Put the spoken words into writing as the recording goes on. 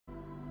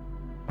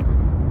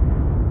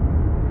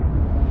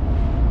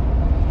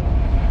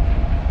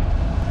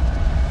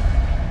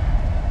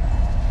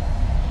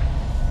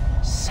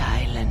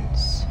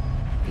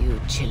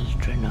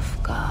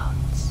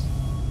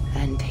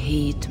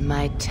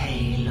my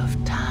tale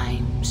of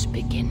time's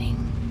beginning.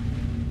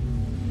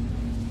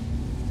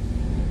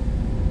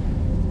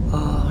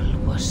 All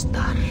was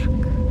dark.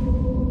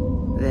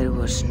 There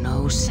was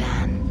no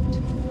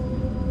sand.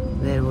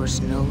 There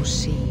was no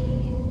sea.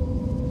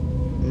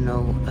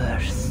 No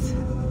earth,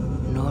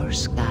 nor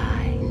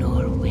sky,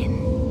 nor wind.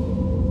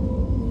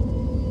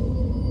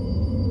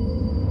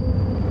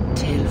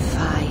 Till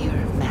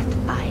fire met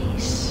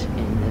ice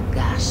in the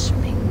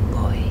gasping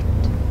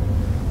void.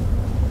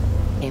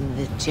 Came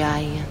the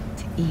giant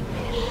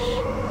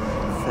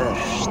Eivor,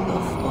 first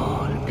of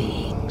all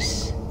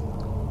beings.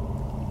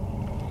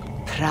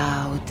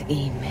 Proud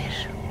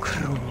Eivor,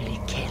 cruelly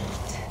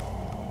killed,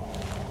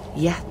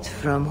 yet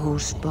from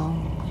whose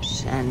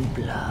bones and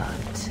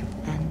blood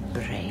and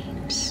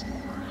brains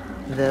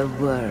the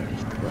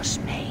world was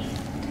made.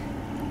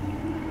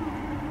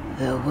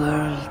 The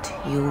world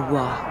you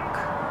walk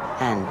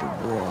and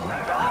war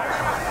upon.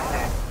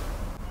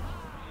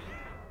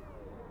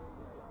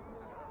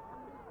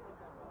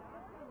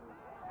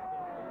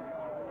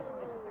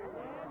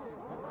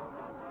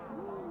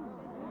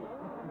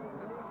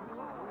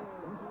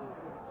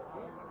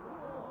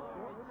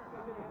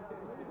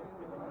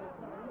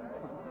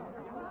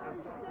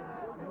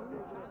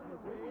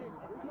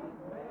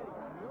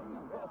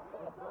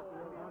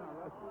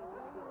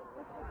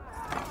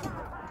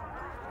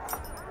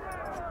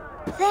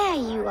 There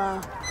you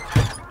are.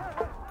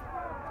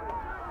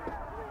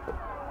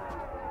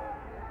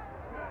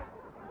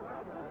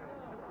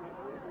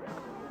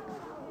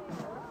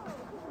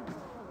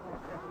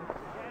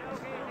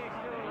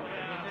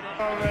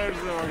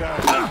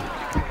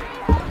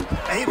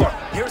 Eivor,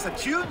 here's a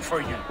tune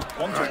for you.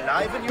 Want to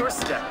liven your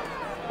step.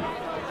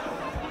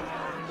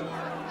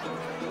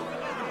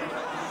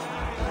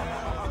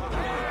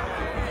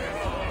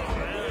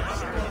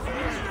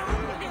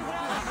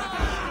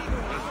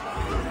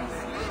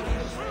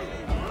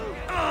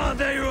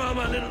 There you are,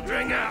 my little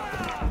dringer.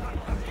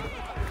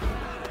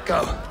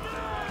 Go.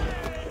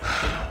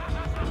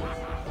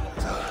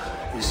 So,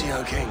 you see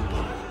our king?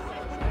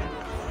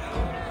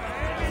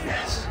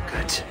 Yes,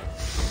 good.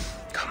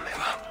 Come,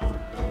 Eivor.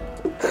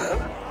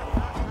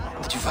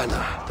 Did you find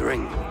the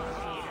ring?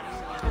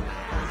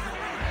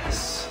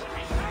 Yes.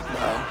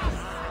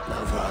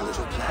 Now for our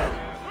little plan.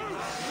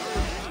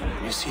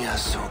 When you see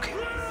us talking,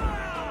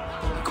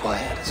 be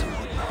quiet as a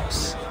wood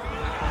mouse,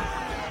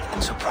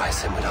 and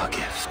surprise him with our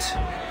gift.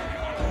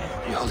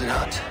 You hold it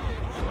out,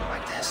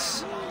 like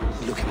this.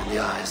 You look him in the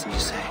eyes and you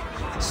say,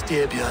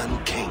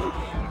 Styrbjörn King,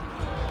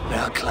 may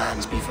our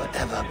clans be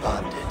forever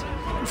bonded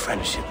in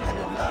friendship and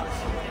in love.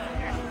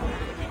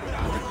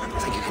 I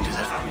think you can do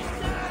that for me.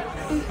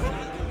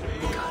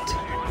 Good.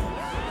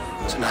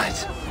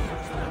 Tonight,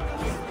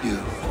 you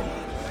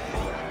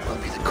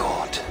will be the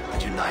cord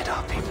that unite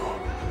our people.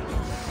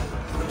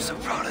 I'm so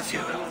proud of you,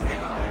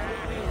 Eivor.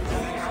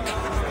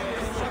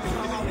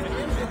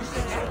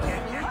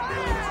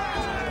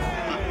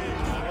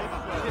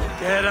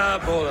 Get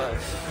up,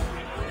 Olaf.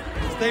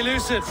 Stay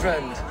lucid,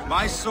 friend.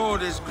 My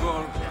sword is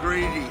called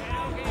Greedy.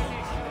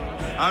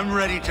 I'm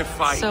ready to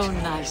fight. So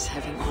nice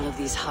having all of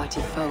these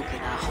hearty folk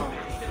in our home.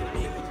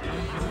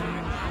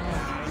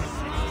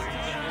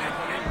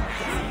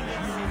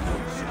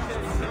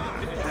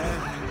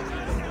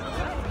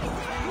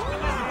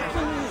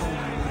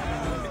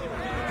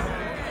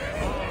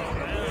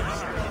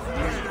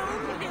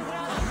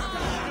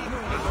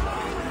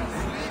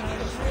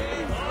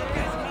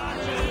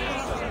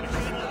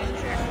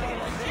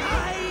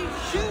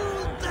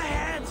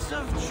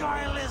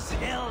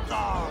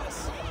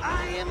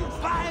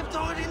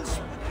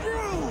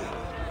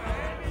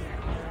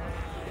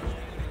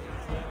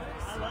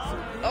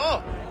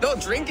 Oh, no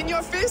drink in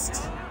your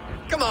fist?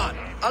 Come on,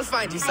 I'll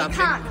find you something.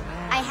 I can't.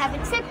 I have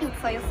a tribute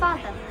for your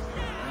father.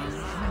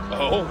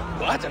 Oh,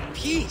 what a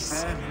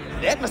piece.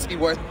 That must be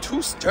worth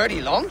 2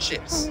 sturdy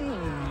longships.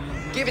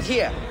 Give it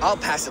here, I'll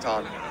pass it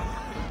on.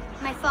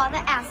 My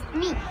father asked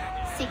me,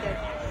 Sigurd.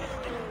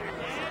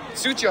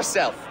 Suit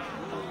yourself.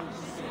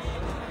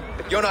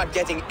 But you're not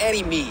getting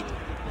any mead.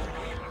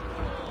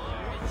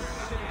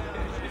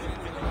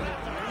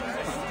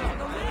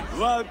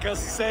 Valka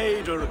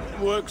Seder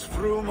works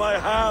through my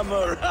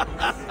hammer.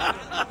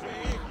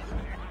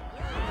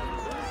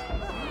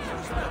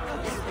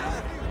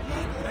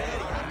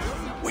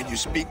 When you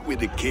speak with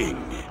the king,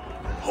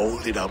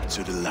 hold it up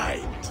to the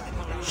light.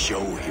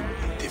 Show him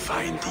the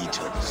fine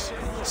details.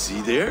 See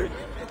there?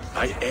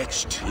 I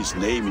etched his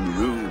name in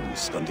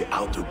runes on the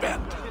outer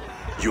band.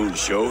 You'll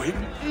show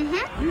him?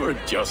 Mm-hmm. You are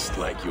just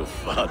like your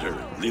father,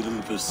 little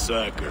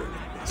berserker.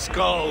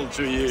 Skull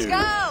to you.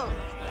 Skull!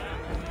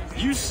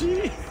 You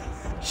see?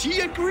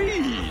 She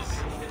agrees.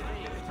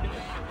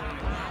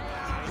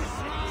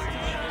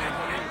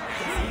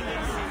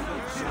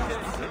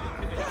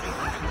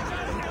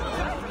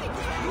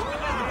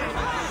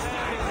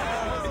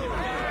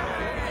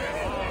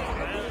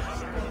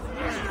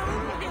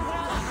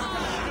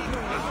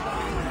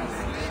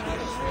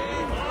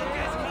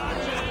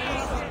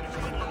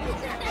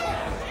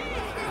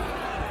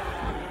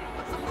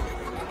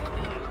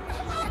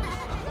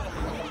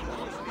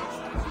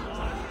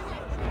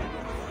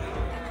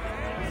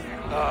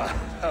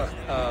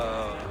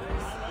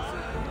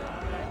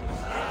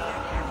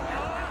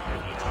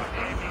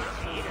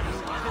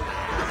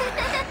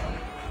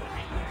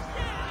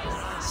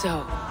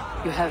 So,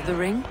 you have the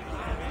ring?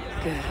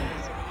 Good.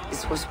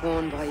 This was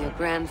worn by your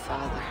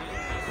grandfather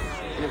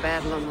in a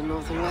battle on the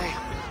Northern Way.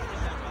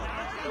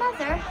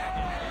 Mother,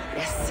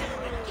 Yes,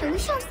 can we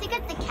show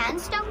Sigurd the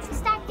canstones we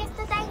stacked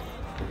yesterday?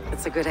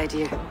 that's a good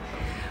idea.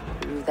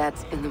 We'll do that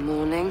in the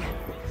morning.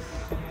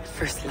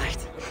 First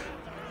light.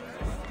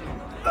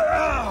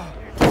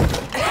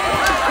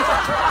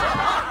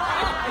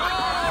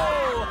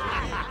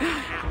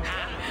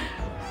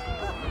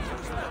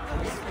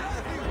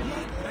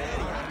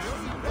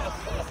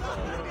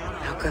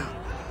 Now go.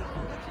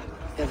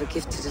 You have a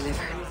gift to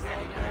deliver.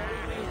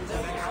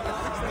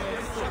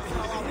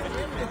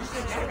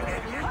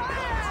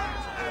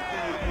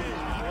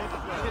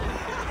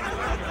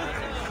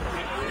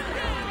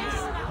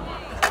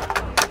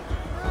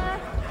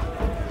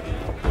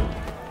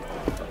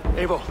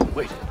 Eivor,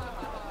 wait.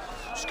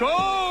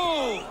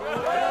 Skål!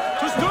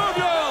 To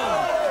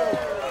Styrbjörn!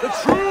 The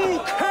true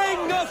king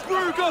of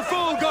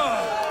Bruggerfolga!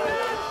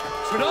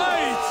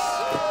 Tonight,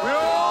 we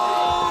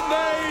all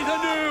made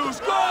anew.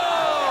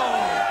 Skål!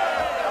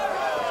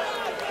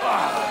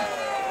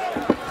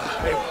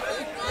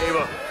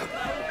 Eivor.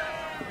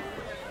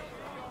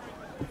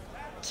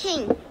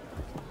 King,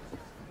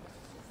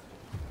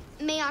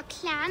 may our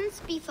clans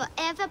be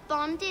forever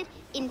bonded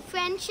in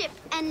friendship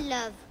and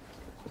love.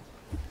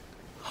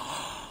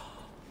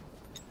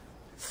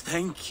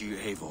 Thank you,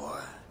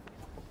 Eivor.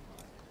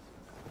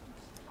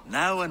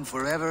 Now and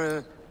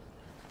forever,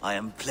 I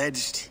am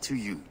pledged to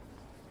you.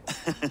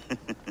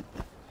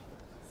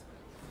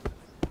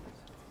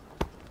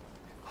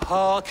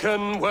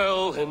 Hearken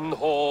well in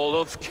Hall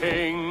of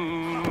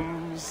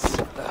Kings.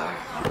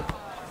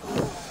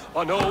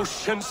 On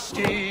ocean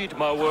steed,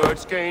 my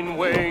words gain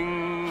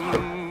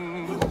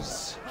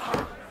wings.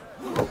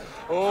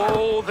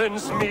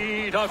 Odin's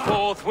mead I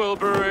forth will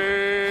bring.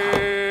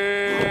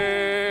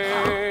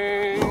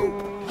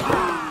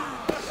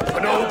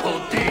 For noble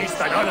deeds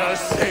thine honor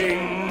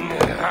sing.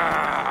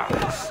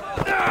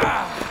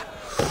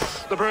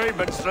 The brave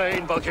men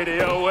slain,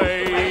 Valkyria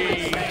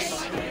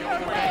waits.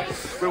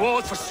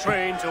 Rewards for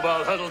strain to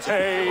Valhalla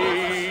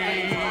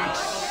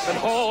takes, and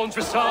horns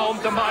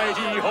resound the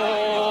mighty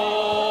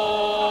hall.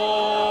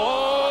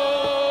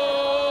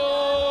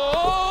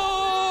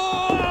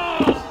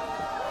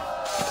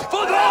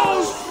 For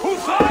those who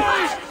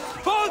fight,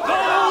 for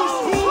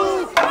those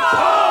who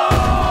fall.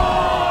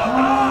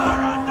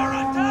 Under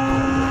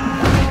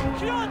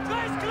attack!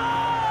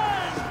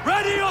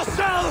 Ready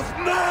yourself,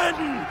 men!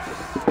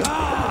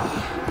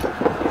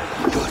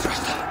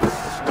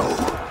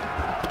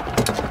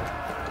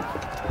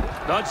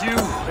 Not you,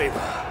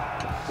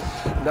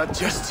 Eivor. Not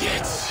just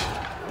yet.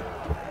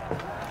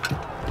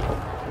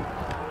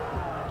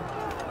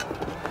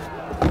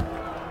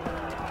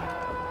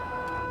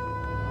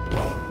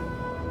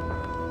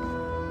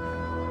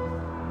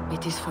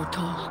 It is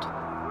foretold.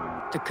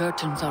 The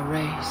curtains are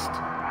raised.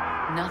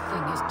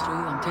 Nothing is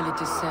true until it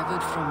is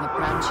severed from the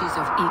branches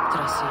of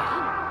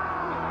Yggdrasil.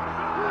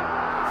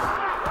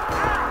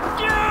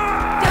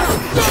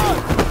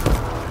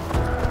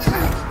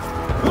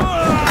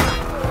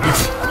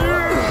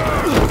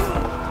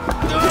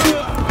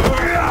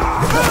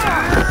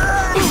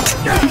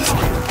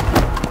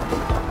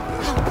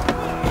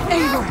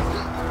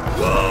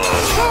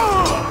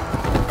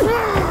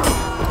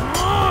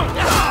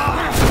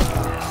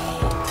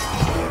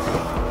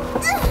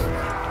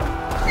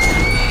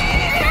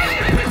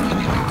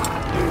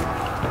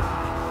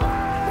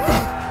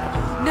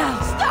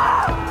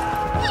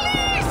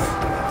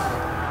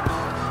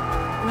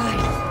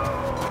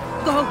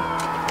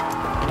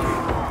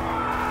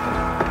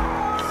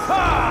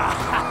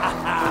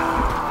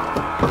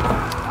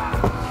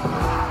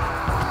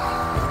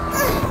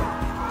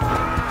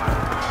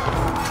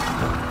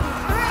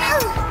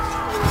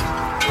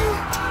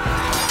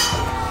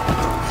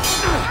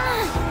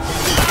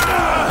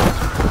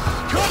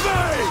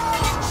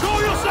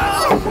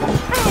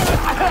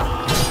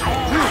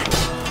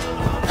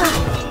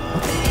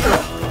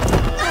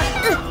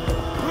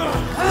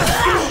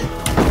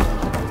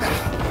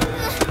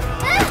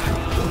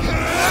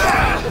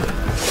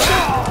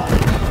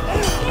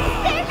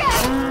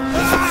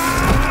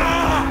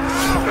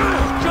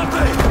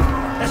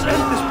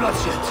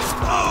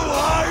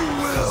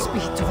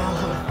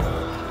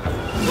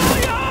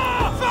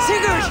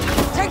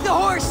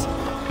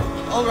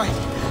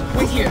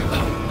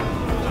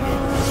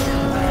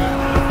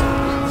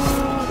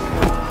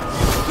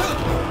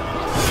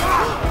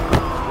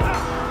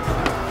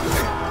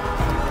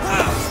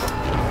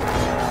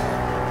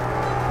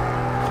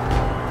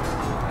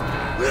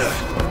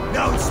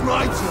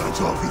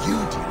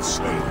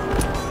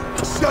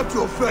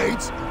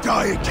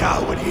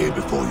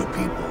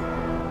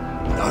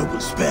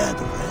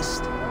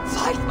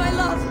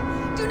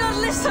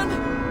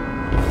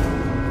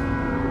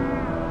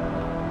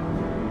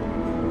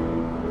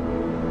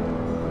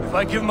 If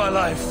I give my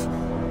life,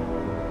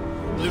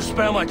 will you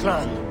spare my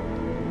clan?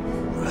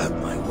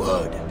 have my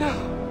word. No.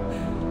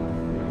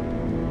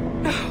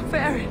 No,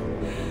 Baron.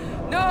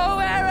 No,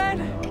 Aaron!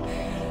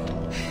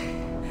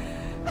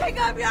 Pick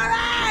up your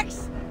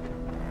axe!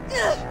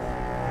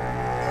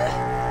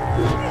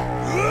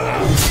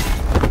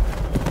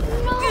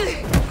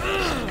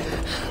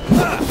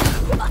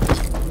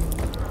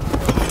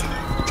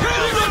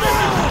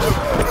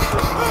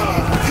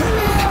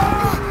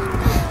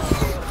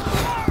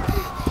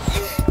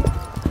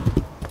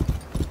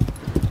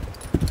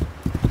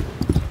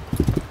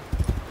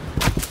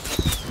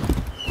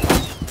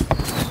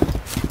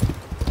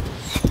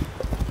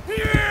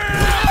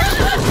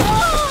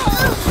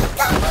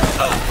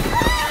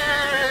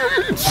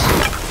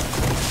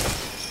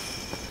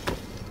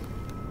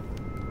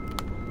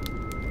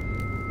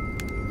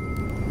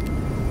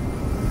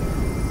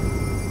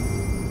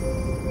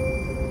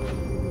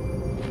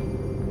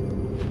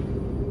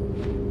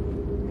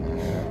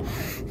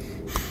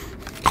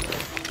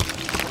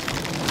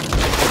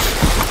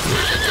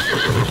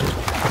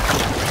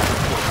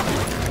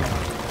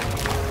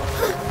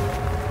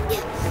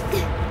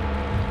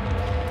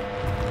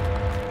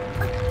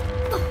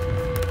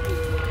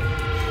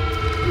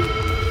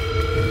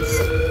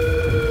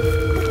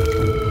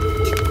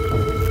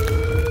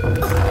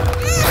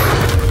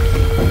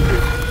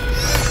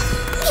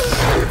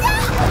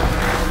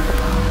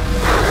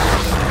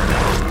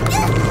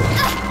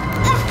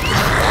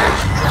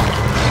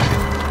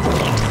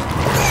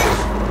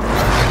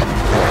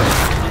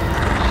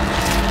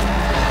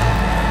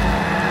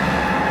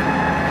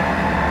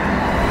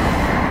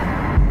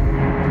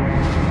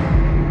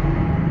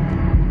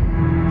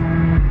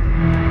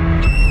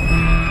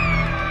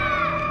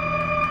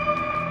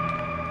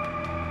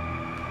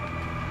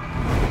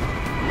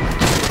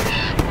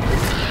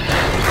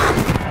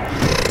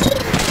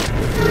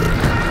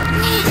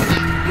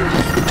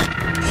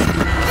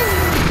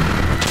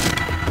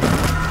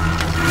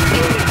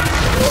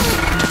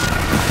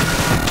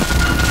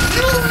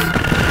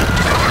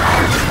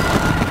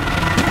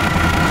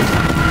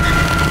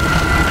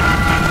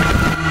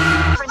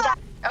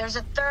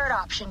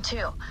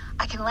 Too.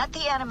 I can let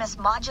the Animus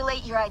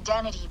modulate your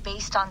identity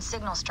based on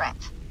signal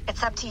strength.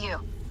 It's up to you.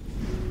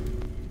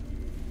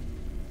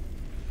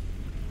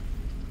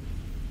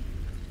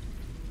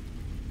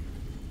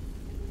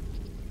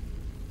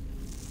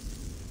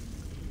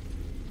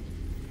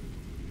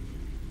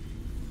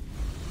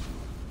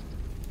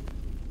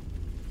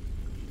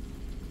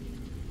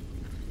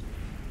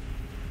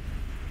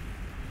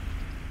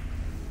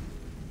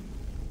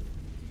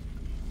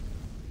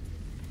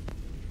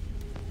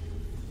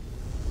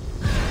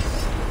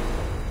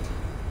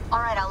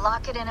 Alright, I'll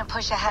lock it in and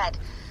push ahead,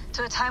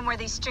 to a time where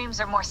these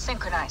streams are more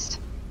synchronized.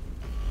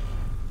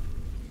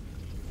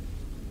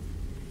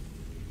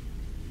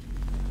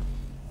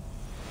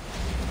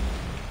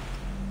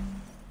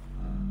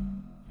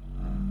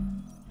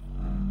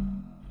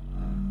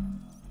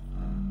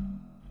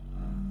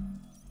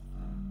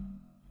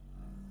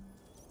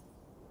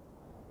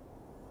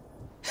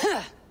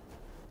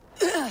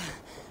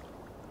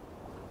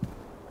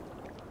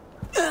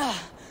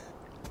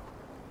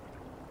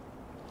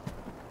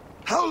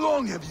 How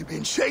long have you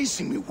been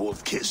chasing me,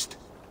 Wolf-Kissed?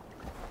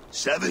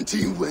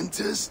 17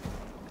 winters?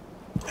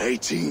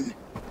 18?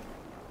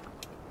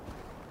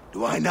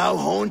 Do I now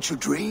haunt your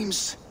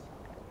dreams?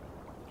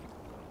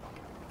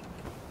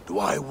 Do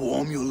I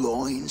warm your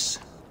loins?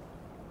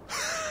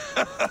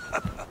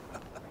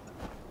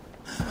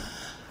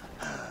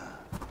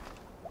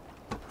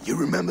 You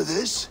remember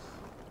this?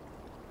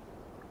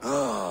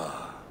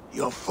 Ah,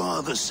 your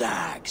father's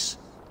axe.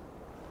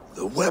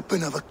 The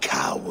weapon of a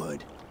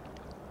coward.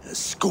 A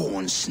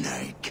scorn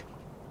snake.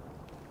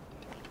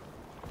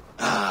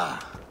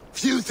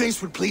 Few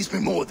things would please me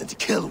more than to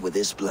kill with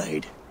this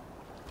blade.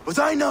 But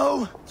I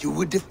know you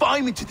would defy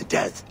me to the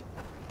death,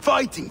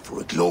 fighting for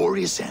a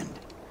glorious end.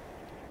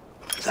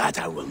 That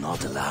I will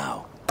not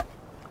allow.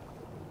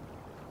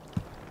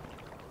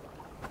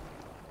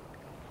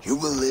 You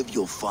will live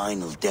your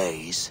final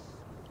days,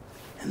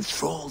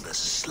 enthralled as a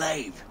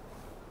slave.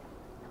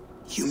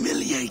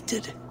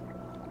 Humiliated.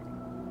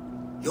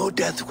 Your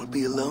death will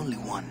be a lonely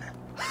one.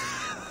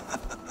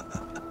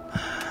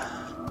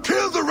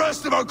 Kill the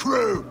rest of our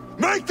crew!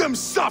 Make them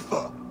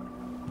suffer!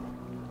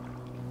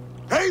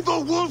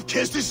 Eivor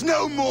Wolf-Kissed is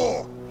no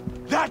more!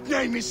 That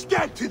name is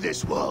dead to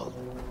this world!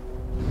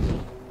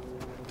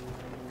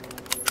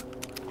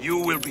 You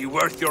will be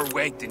worth your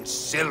weight in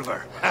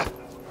silver.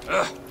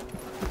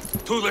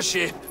 To the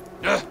ship.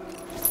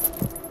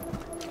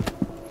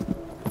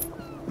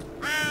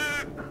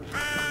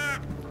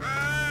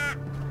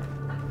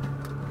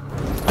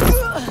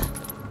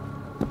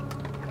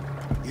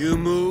 You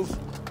move,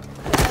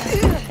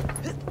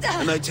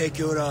 and I take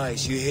your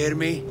eyes, you hear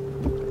me?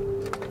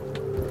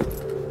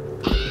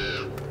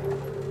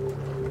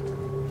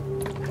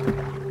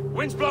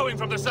 Wind's blowing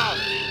from the south.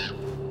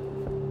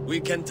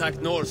 We can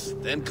tack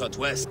north, then cut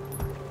west.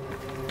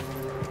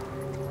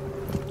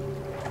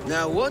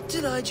 Now what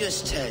did I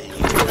just tell you?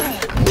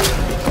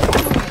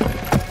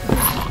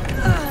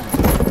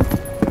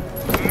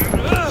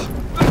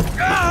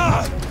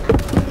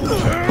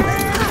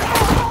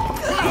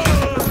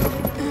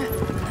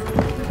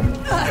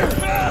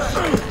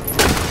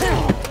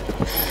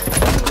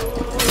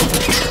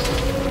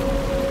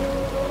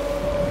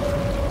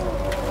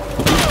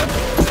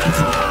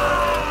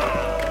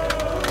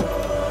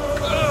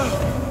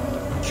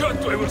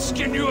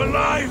 skin you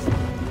alive!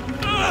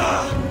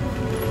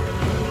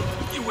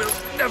 You will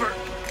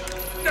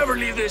never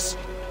leave this!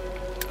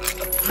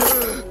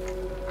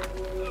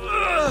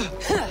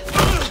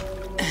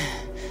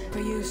 For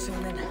you,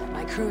 Sunan,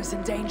 my crew is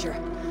in danger.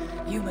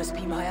 You must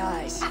be my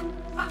eyes.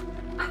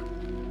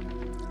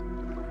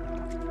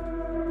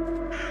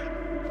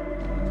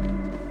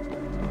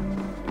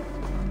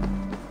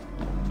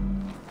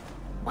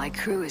 My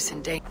crew is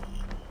in danger.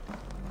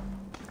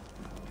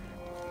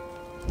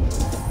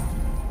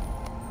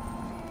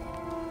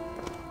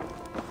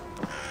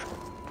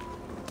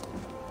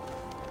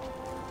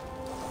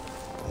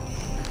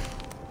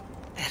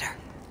 Better.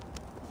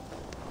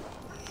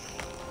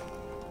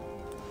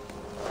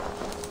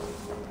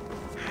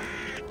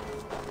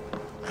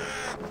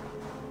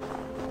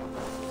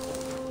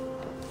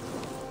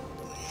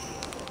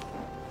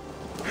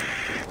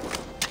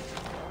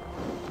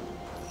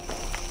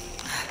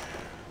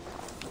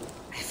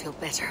 I feel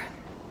better.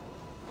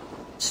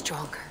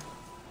 Stronger.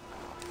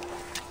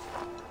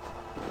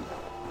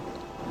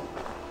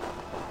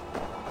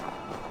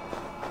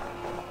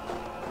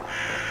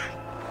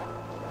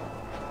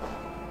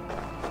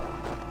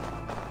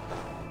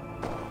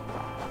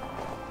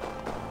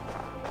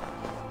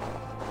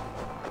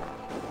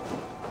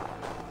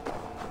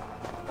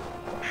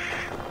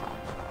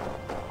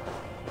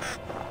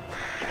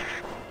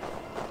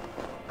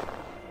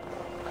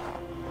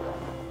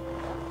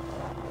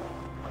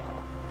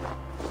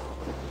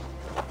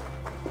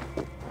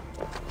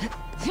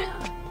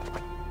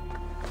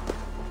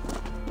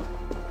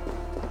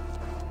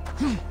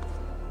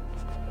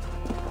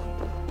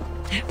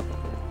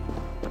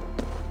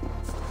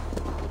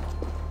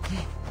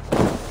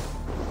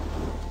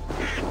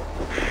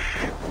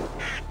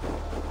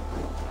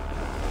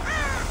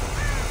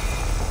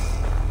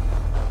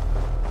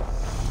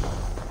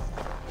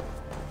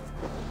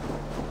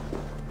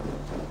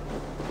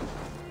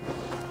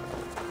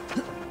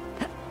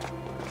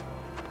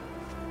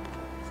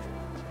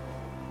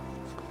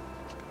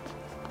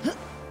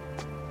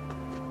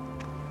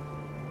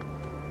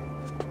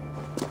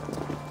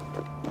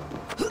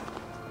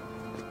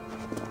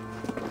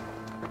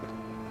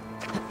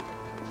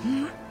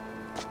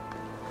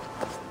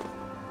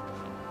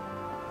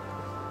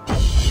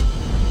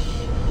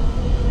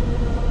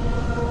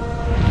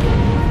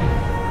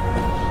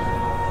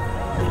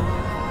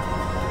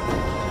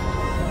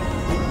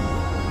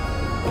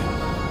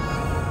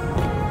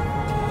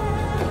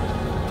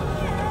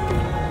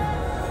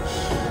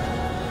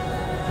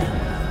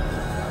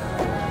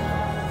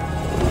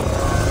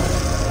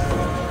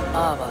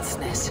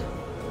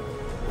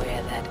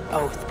 Where that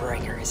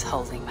Oathbreaker is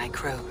holding my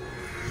crew.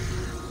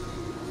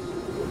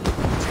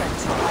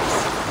 Trent's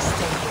advice,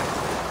 stay here.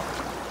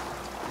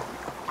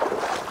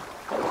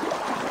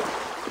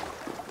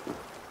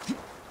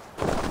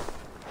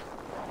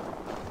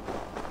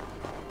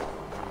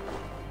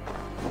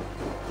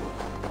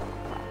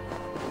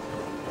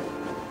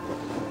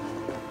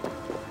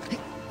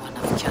 One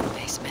of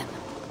Kjotve's men.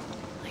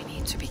 I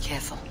need to be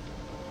careful.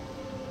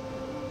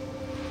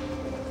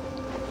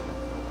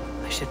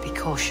 Should be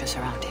cautious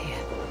around here.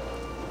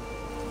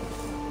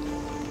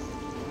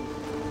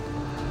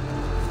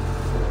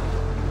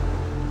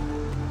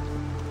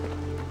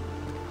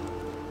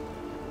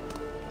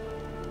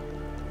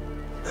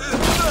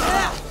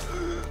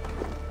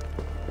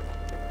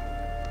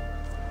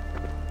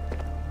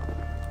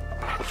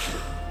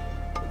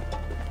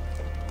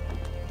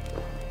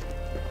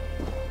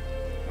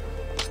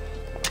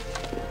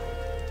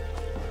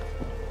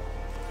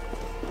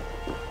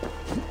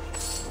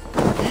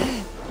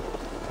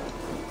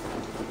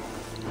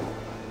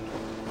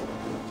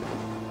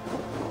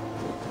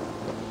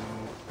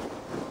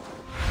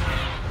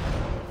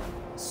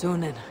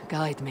 Sunan,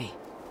 guide me.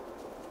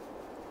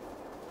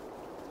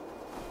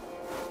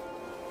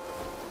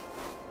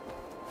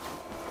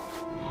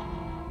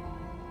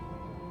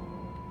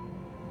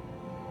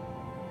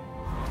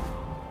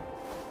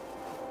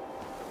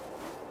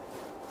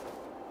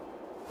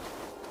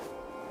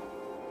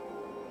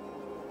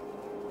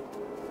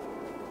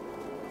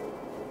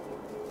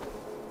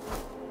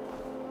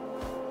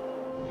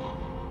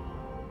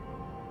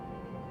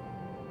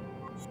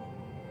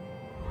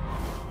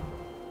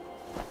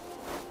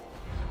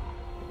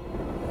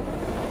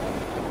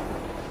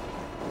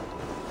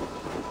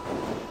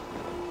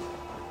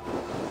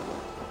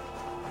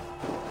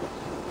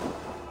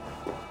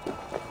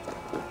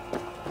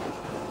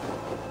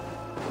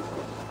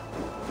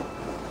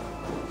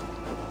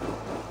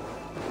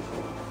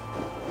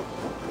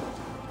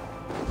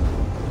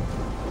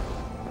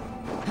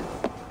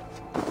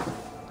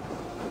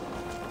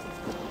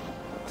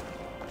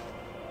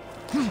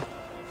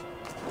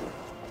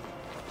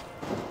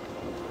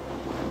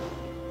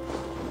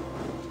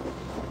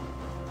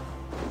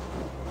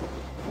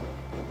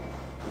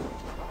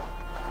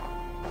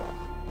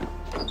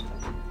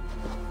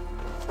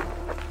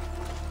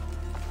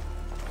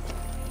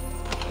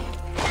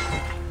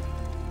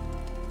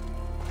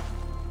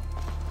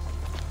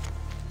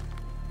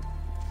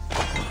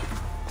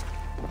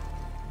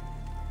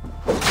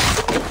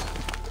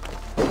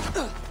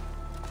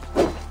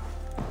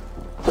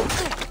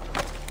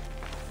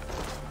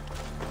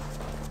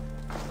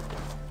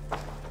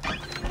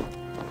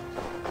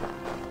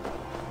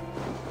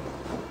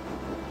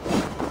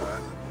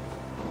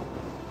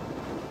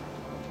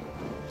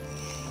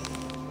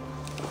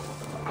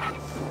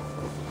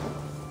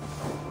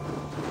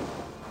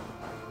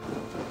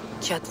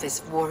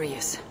 Kjotve's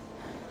warriors.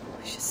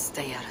 We should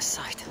stay out of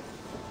sight.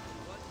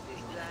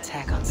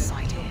 Attack on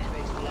sight here.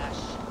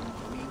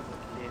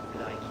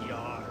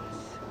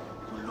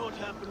 Will not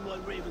happen while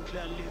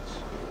Ravenclan lives.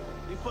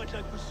 They fight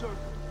like berserkers.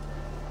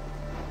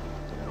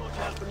 Will not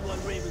happen while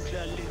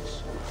Ravenclan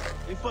lives.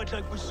 They fight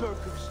like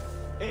berserkers.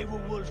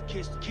 Eivor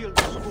Wolf-Kissed killed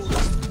the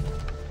school.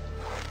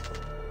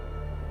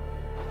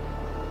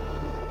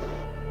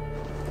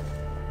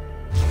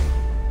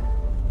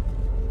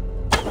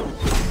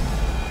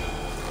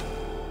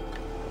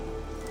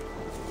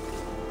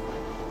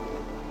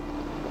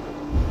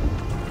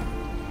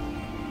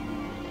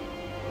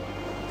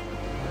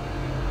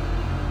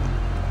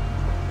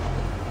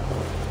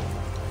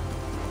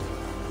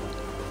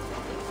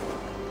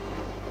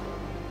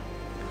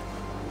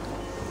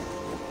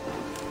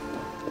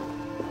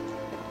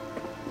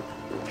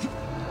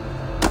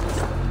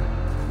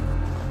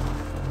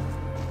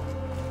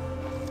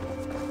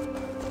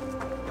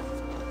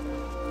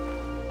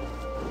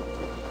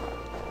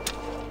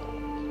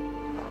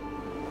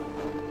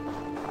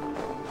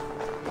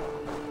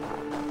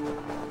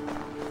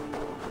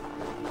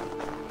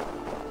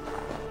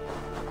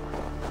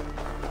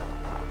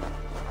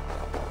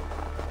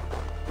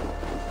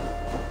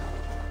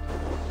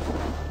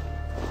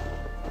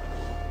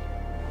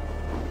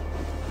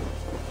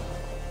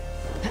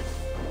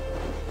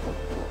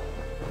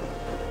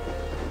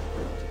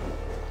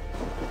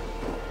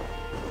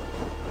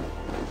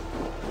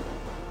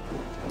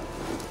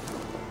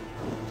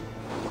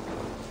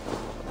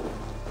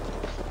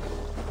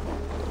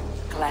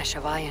 Clash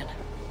of iron.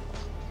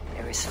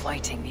 There is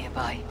fighting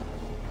nearby.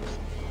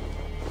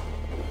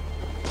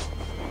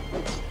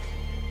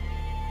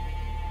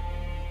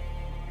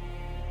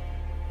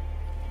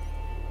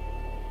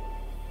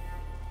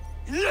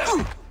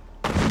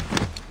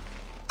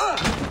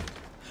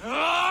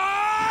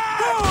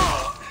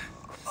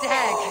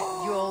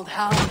 Dag, you old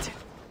hound.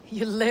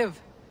 You live.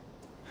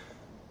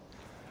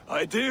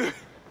 I do.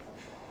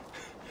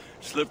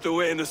 Slipped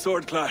away in the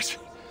sword clash.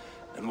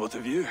 And what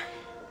of you?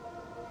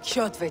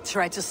 Kjotve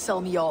tried to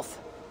sell me off.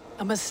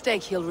 A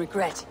mistake he'll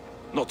regret.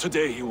 Not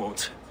today, he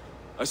won't.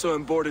 I saw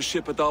him board a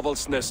ship at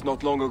Avaldsnes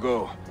not long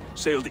ago.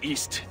 Sailed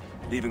east,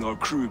 leaving our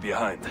crew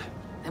behind.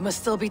 There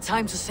must still be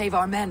time to save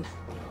our men.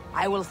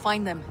 I will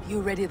find them.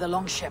 You ready the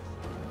longship.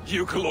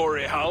 You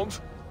glory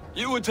hound?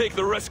 You would take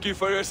the rescue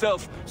for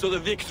yourself, so the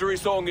victory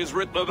song is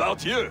written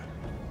about you.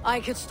 I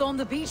could storm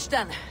the beach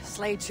then,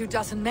 slay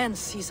 24 men,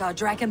 seize our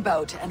dragon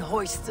boat, and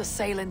hoist the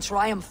sail in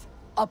triumph.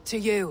 Up to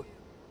you.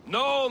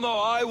 No,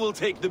 I will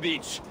take the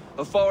beach.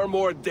 A far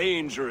more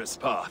dangerous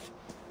path.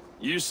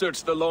 You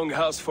search the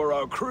longhouse for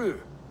our crew.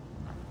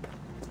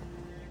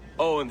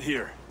 Oh, and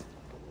here.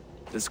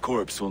 This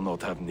corpse will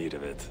not have need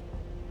of it.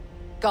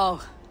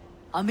 Go.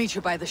 I'll meet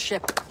you by the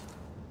ship.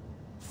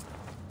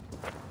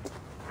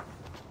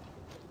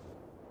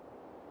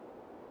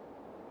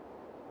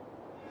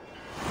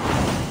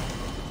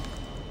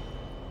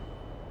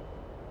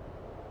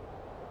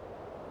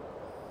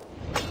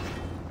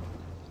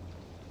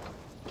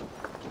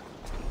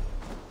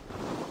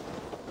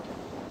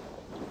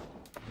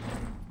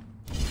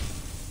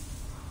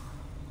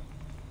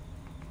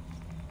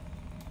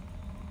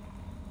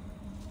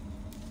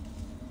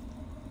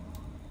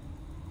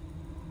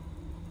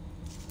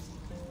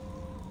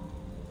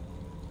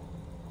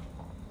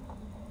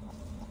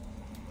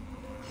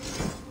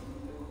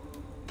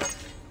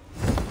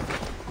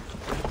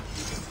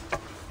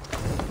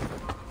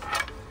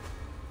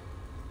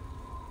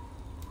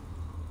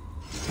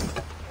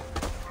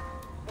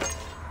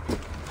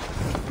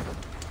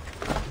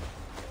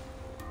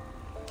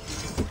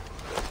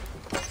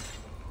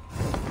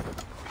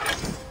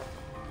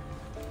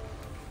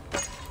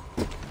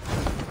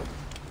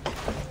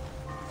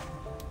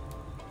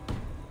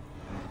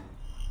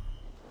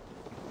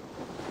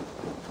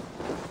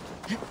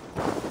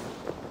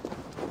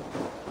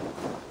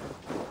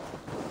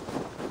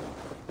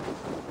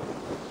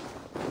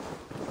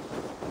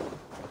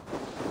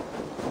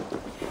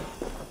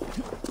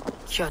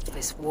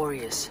 Kjotve's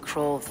warriors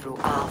crawl through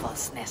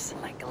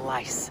Avaldsnes like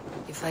lice.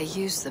 If I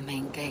use the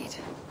main gate,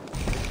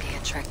 it may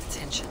attract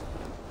attention.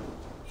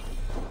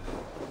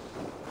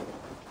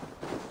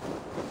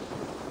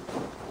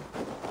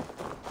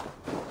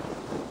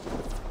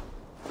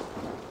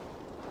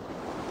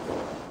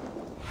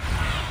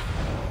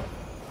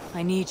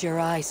 I need your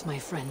eyes, my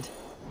friend.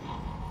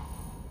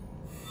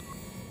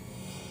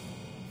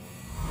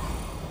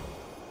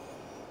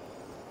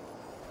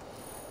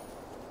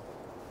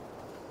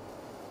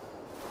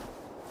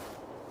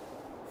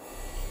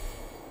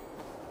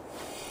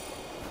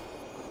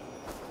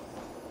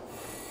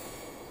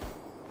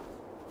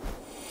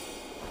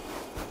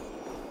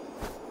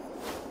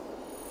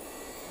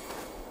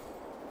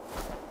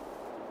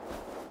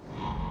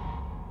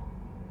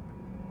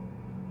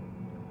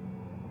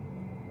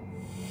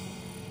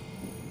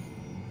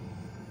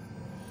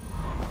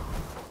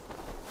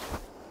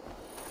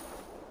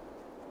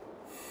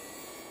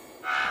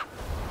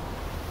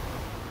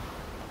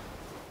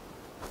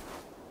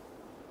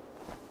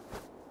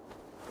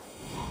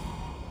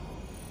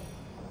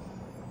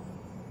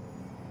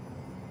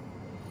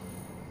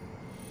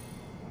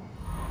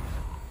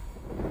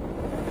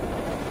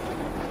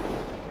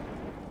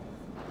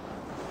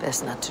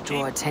 Best not to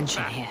draw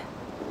attention here.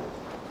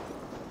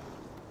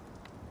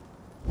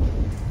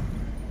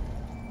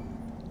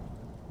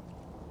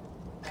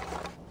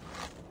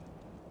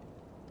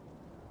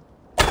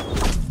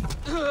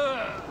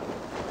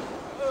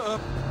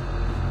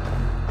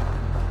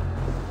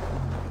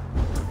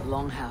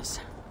 Longhouse.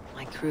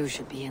 My crew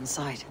should be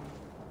inside.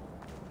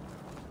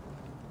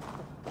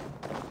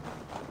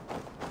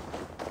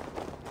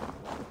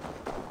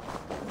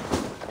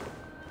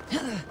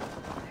 There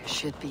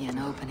should be an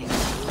opening.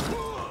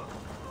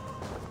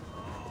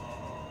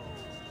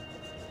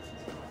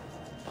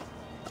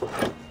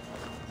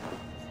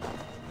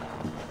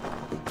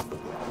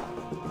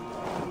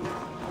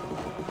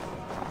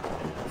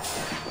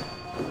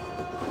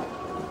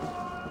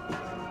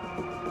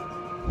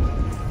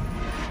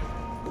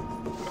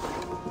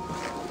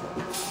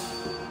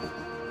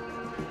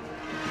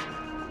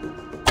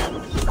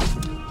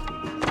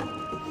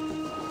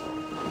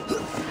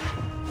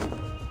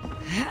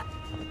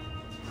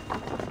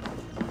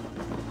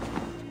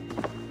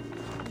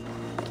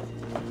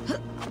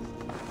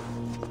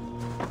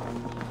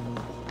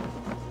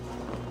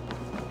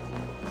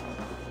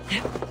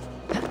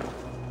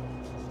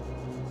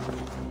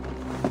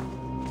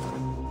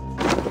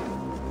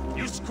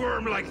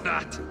 Squirm like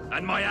that,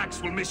 and my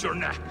axe will miss your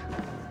neck.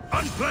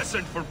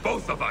 Unpleasant for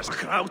both of us.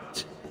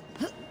 Out.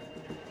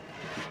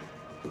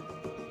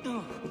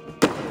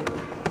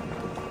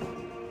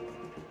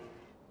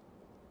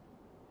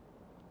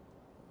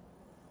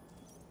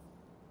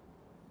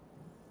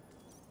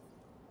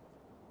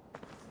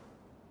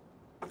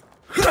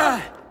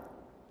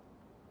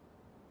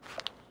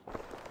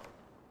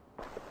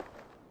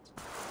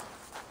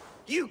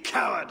 You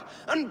coward!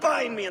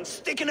 Unbind me and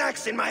stick an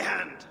axe in my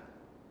hand!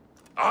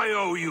 I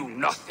owe you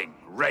nothing,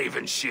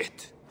 raven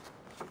shit.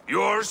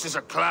 Yours is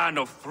a clan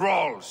of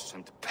thralls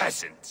and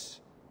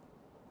peasants.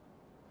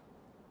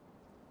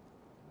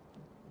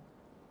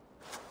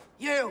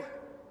 You!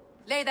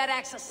 Lay that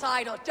axe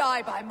aside or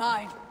die by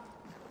mine.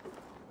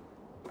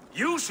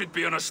 You should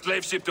be on a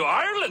slave ship to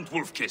Ireland,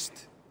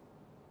 Wolf-Kissed.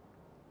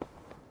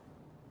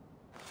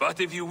 But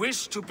if you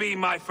wish to be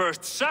my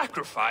first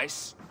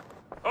sacrifice,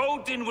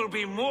 Odin will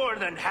be more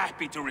than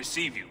happy to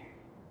receive you.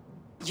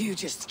 You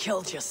just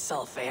killed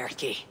yourself,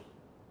 Erki.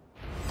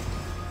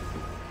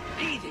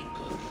 Eating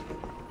good.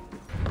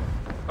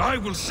 I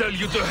will sell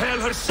you to hell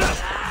herself!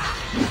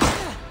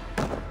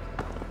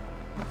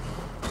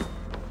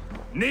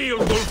 Kneel,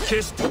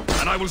 Wolf-Kissed,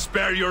 and I will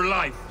spare your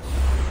life.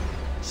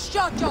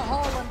 Shut your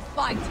hole and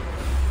fight!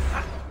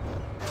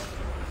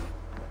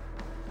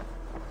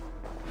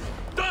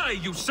 Die,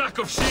 you sack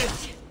of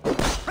shit!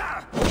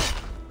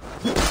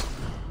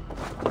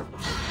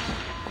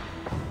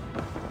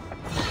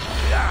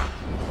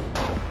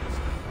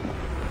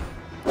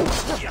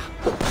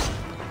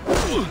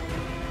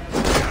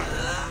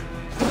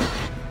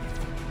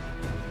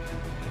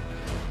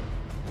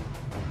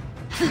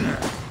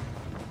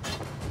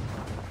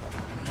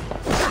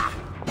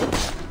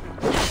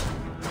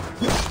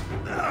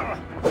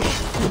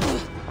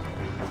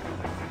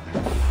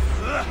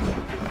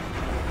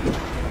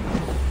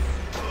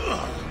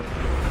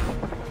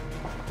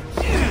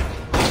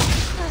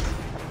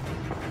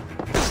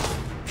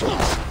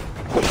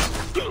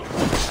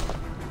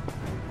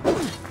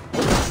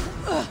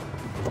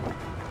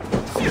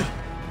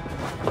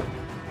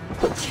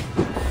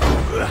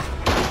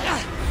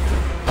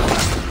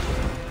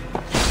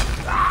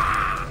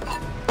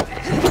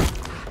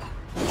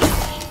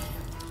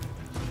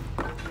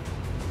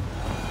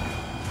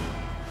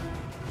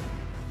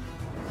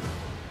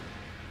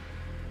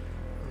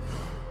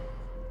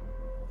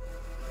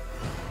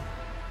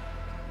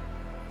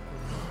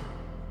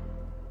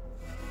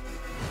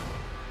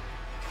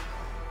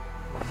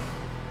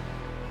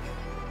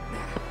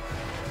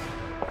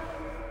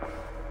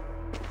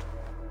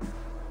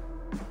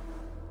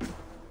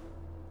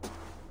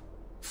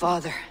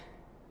 Father,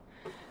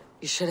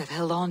 you should have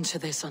held on to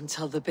this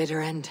until the bitter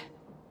end.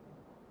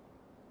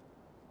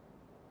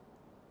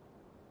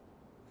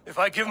 If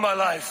I give my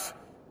life,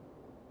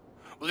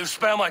 will you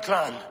spare my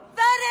clan?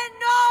 Venin,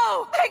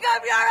 no! Pick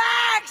up your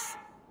axe!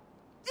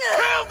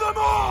 Kill them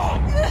all!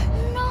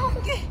 No!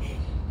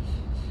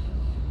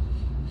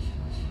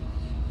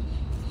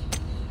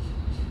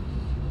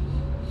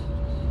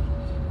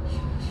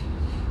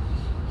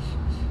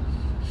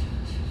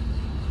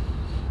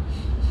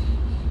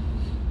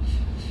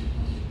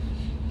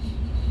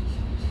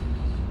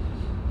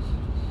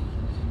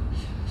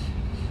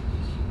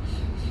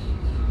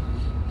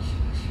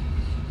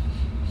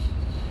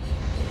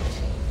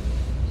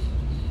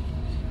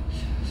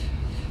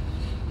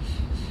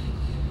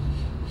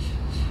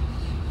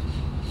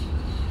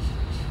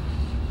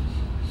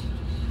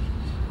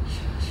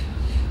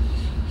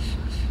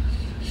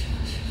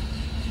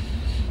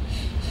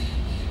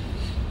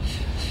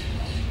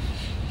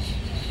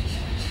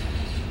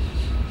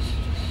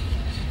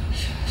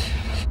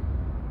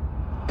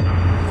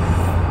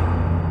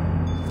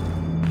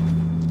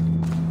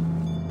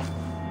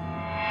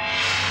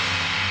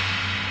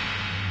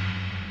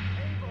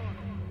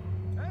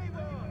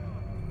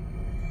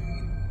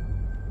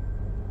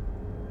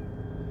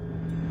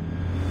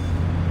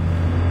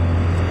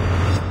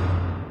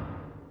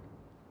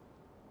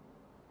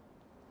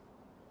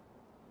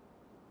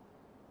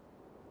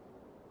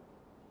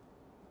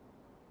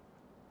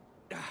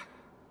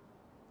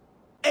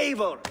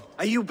 Eivor,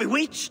 are you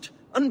bewitched?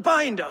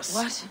 Unbind us!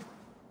 What?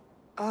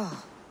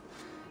 Oh.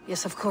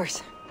 Yes, of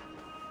course.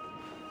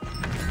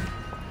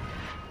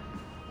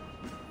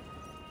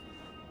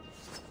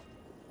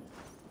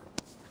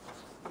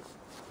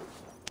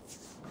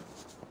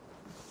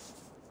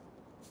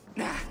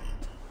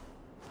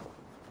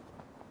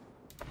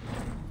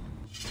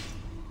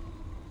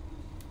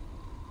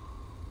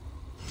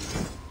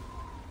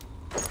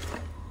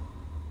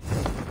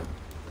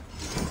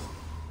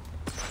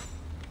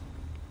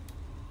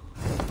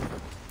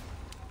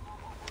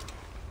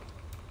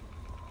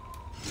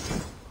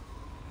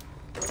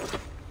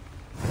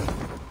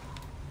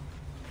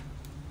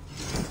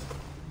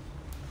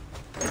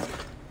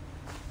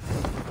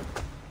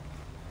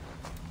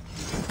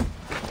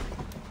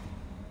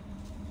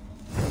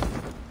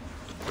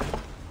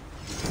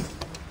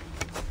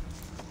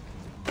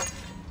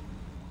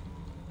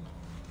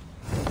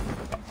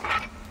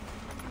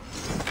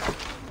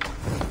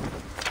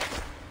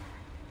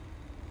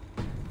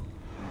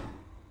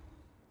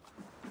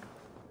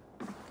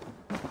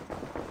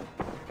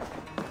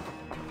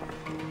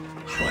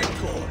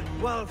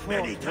 Well fought,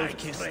 Many thanks,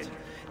 Wolf-Kissed. friend.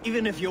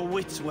 Even if your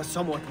wits were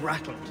somewhat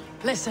rattled.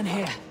 Listen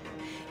here.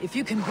 If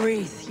you can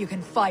breathe, you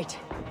can fight.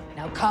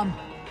 Now come.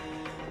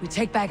 We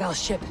take back our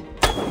ship.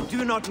 You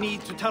do not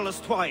need to tell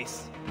us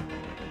twice.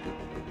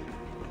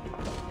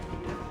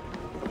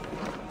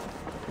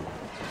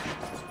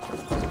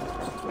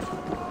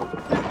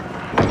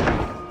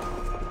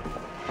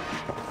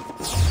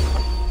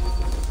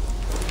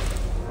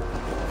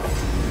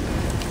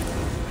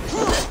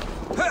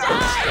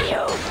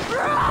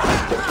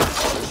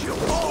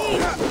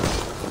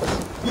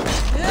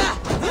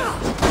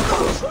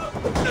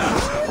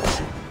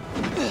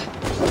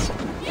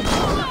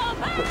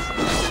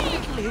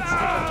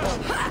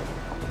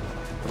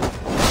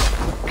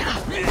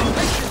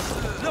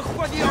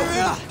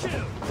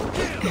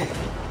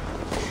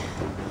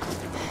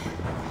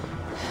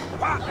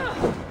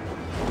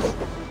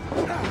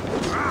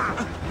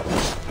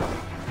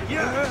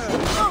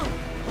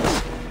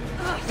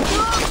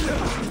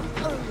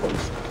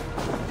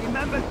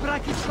 Remember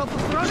brackets of the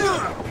front?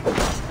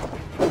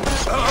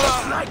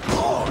 Like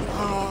corn.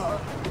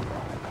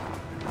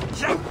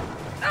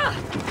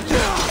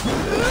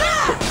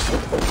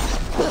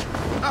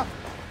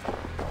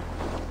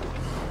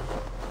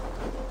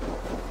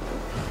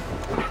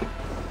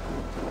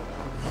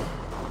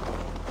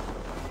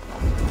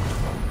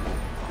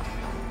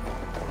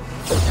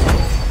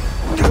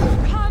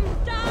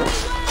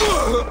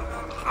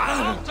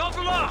 Out of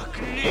luck,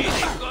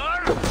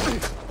 Eivor!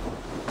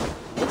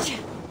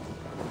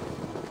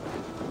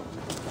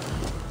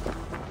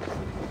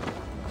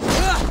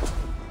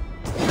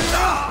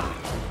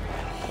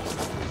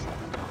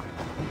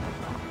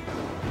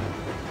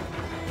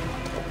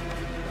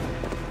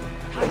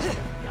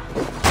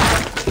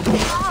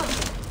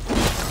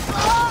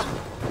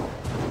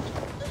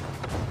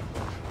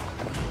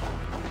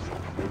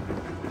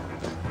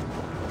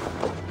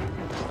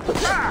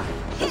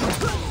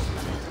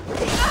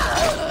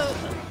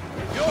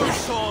 Your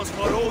swords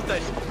for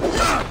Odin!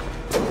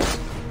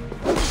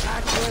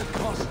 That will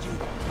cost you.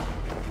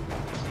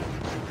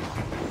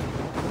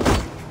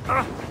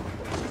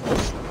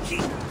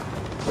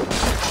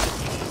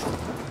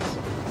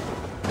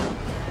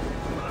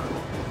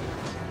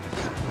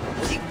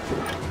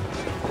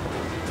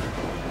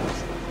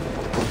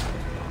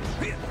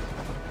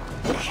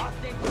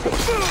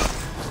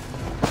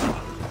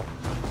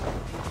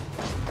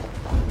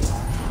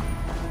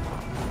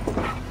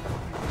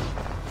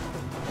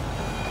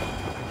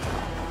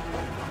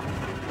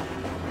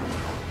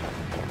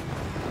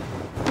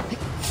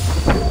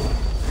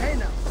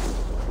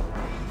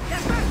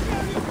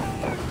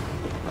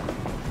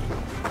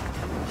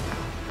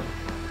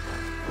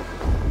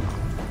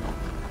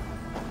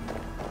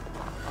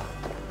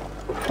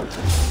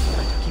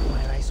 Keep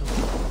my eyes open.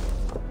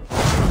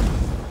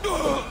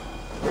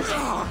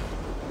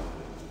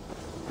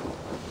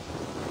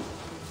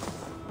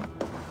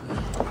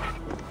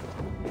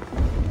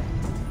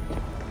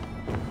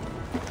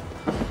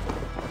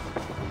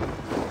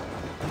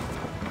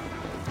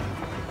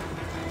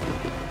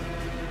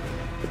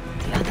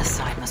 The other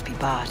side must be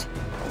barred.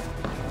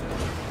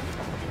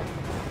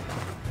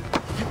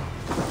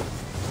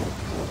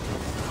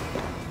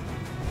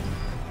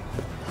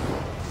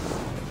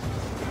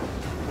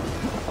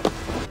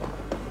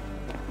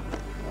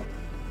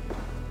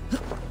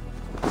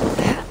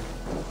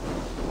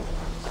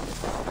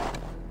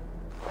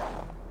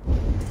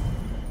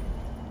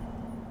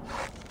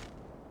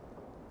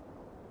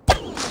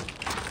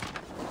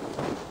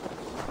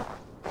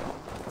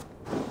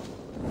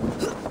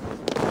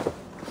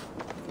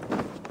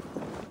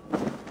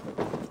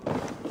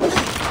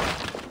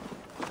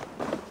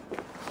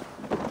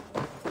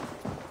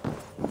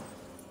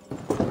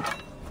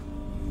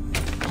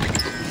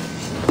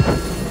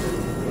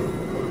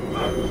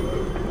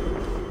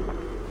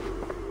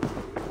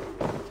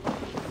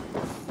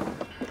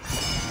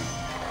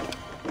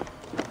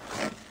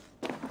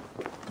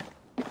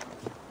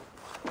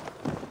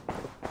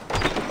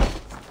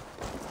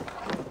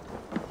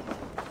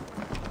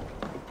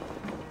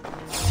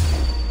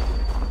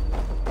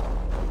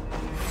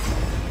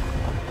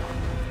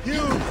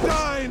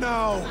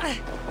 now!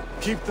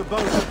 Keep the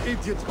bunch of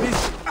idiots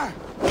busy!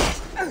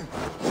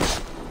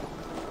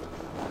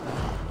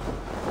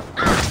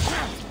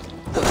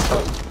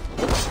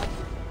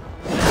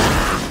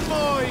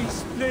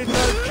 Moist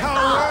little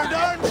coward,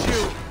 aren't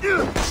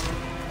you?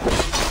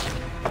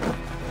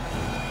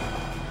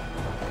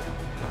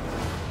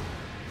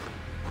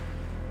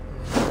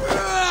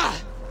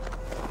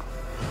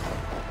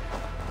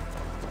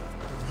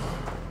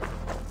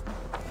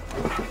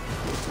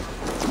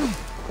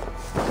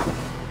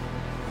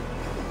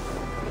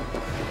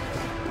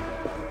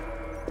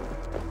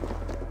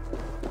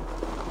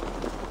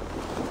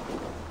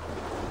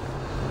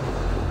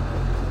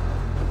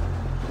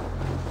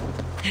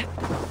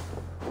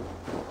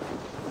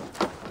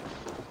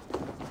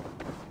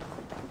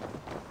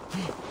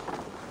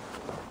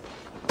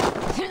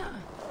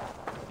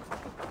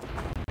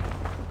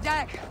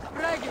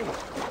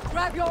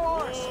 Grab your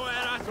oars!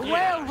 The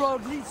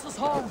railroad leads us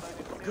home!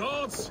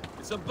 Gods,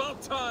 it's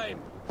about time!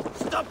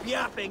 Stop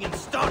yapping and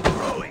start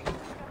rowing!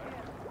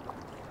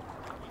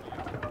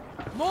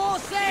 More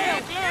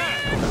sail!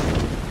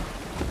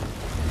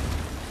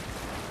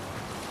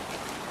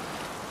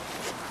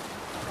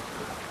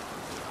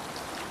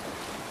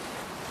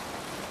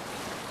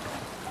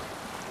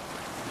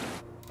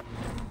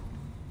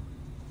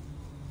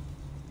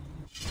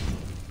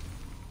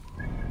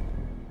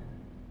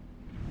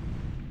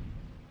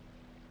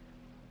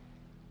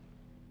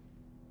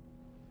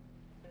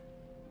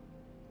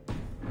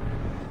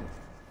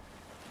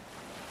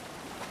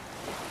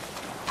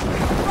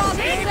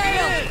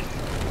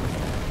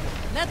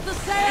 Let the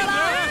sail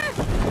out!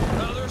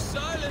 Rather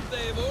silent,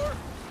 Eivor.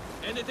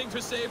 Anything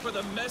to say for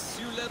the mess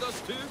you led us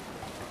to?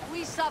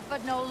 We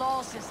suffered no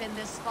losses in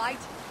this fight,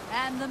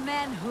 and the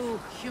men who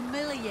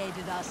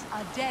humiliated us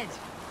are dead.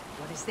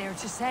 What is there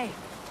to say?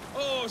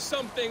 Oh,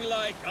 something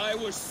like, I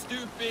was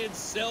stupid,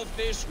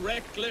 selfish,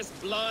 reckless,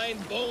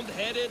 blind,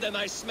 bone-headed, and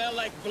I smell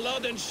like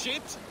blood and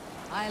shit?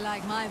 I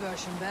like my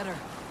version better.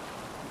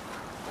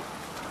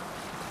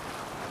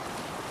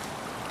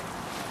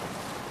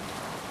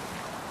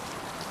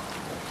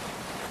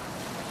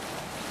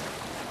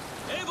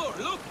 Eivor,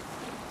 look!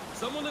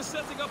 Someone is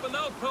setting up an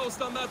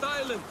outpost on that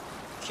island.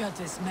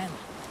 Curtis men,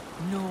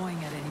 gnawing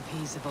at any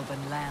piece of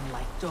open land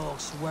like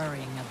dogs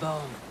worrying a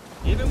bone.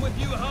 Even with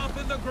you half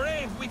in the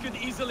grave, we could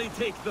easily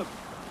take them.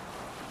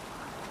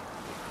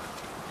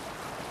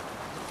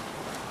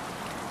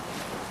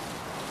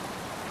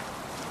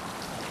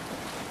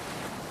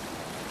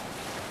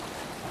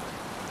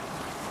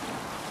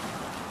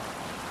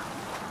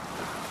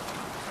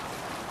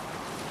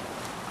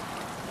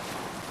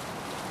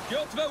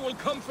 Kjotve will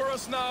come for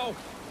us now,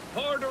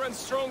 harder and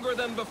stronger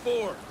than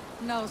before.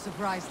 No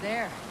surprise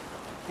there.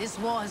 This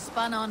war has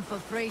spun on for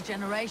 3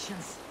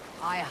 generations.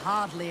 I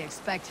hardly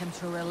expect him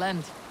to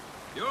relent.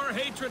 Your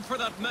hatred for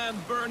that man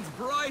burns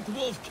bright,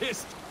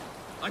 wolf-kissed.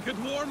 I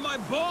could warm my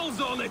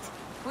balls on it.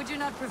 Would you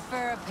not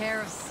prefer a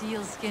pair of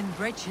sealskin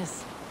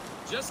breeches?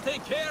 Just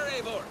take care,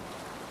 Eivor.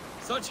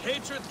 Such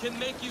hatred can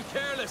make you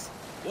careless.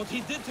 What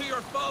he did to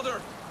your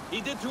father,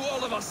 he did to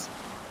all of us.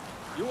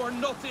 You are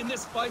not in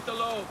this fight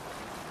alone.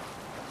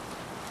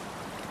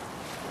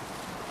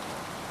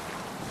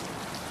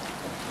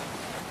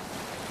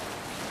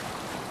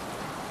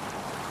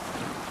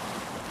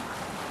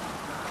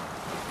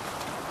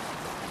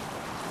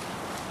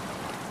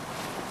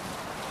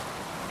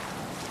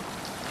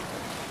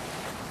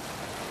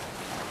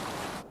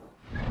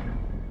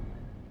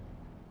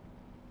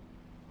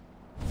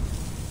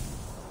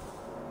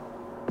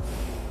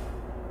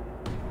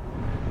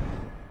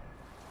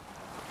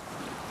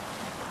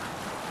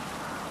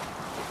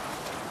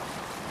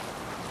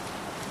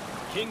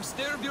 King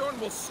Styrbjorn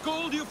will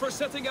scold you for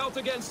setting out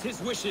against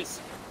his wishes.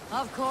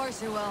 Of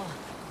course he will.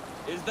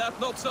 Is that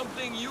not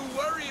something you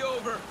worry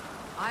over?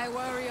 I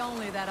worry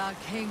only that our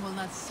king will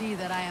not see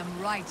that I am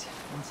right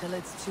until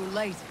it's too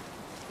late.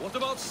 What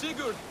about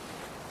Sigurd?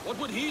 What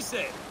would he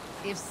say?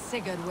 If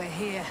Sigurd were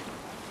here,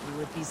 he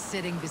would be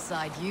sitting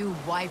beside you,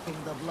 wiping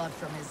the blood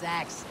from his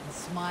axe and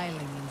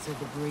smiling into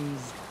the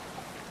breeze.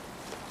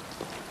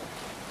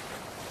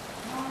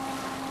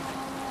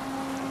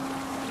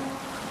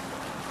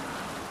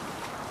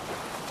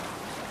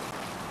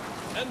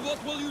 And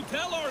what will you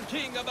tell our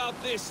king about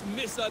this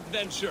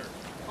misadventure?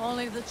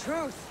 Only the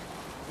truth.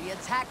 We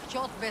attacked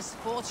Kjotve's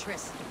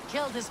fortress,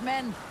 killed his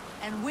men,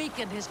 and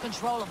weakened his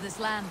control of this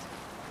land.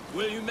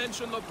 Will you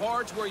mention the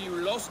part where you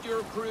lost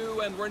your crew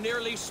and were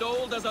nearly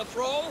sold as a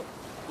thrall?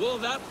 Will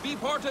that be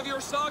part of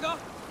your saga?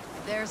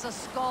 There's a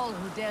skull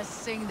who dares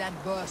sing that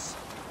verse.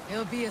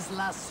 It'll be his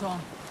last song.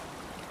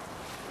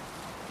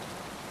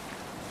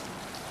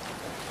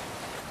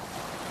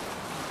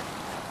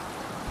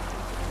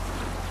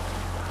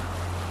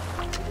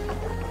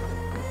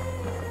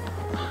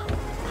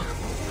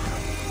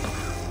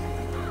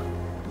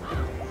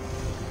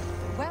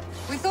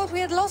 We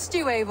had lost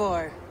you,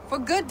 Eivor. For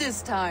good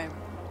this time.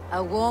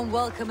 A warm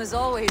welcome as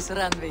always,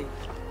 Randvi.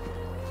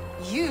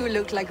 You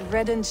look like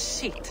reddened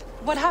shit.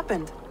 What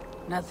happened?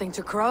 Nothing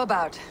to crow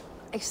about.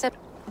 Except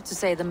to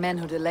say the men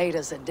who delayed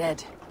us are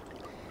dead.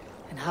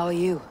 And how are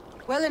you?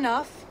 Well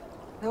enough.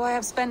 Though I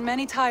have spent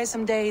many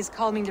tiresome days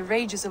calming the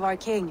rages of our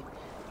king,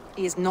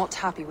 he is not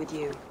happy with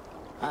you.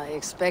 I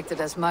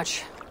expected as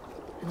much.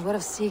 And what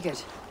of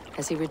Sigurd?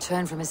 Has he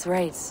returned from his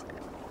raids?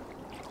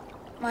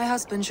 My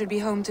husband should be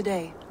home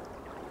today.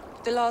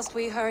 The last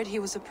we heard, he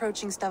was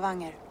approaching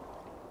Stavanger.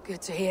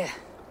 Good to hear.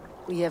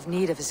 We have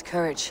need of his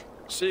courage.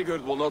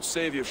 Sigurd will not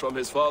save you from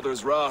his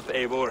father's wrath,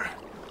 Eivor.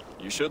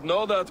 You should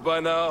know that by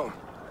now.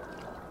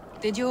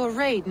 Did your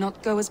raid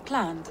not go as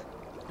planned?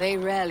 They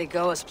rarely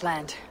go as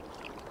planned.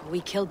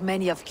 We killed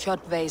many of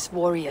Kjotve's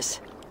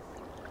warriors.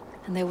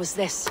 And there was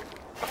this.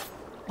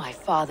 My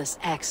father's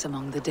axe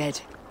among the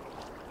dead.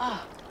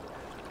 Ah.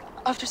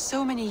 After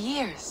so many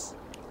years.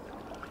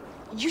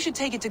 You should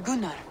take it to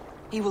Gunnar.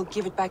 He will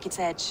give it back its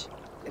edge.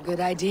 A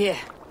good idea.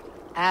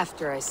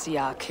 After I see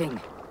our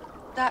king.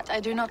 That I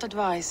do not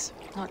advise.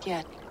 Not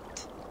yet.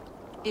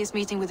 He is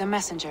meeting with a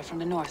messenger from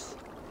the north.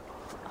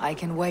 I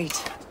can wait.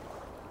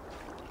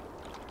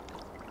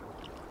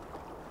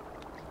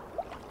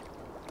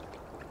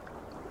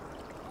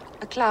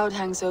 A cloud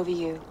hangs over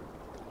you.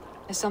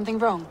 Is something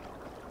wrong?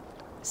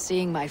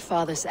 Seeing my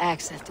father's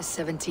axe after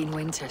 17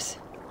 winters.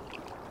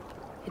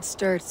 It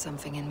stirred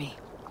something in me.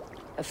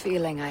 A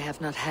feeling I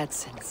have not had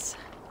since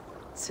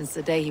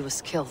the day he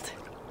was killed.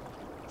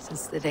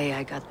 Since the day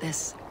I got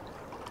this.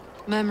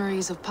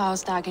 Memories of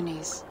past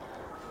agonies.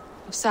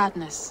 Of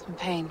sadness and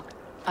pain.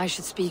 I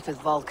should speak with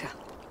Valka.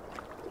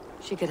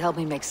 She could help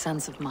me make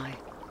sense of my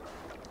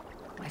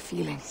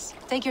feelings.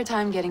 Take your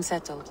time getting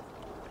settled.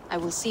 I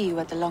will see you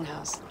at the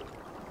Longhouse.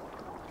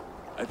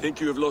 I think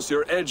you have lost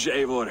your edge,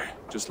 Eivor.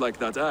 Just like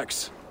that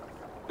axe.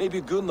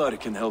 Maybe Gunnar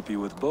can help you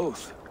with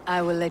both.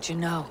 I will let you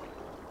know.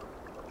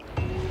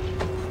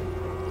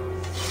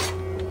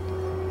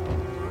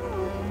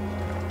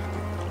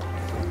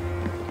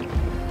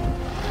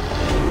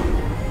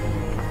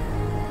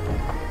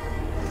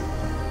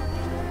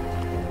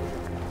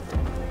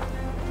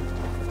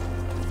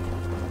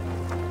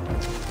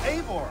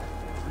 Eivor!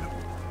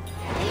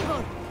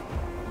 Eivor,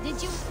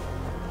 did you...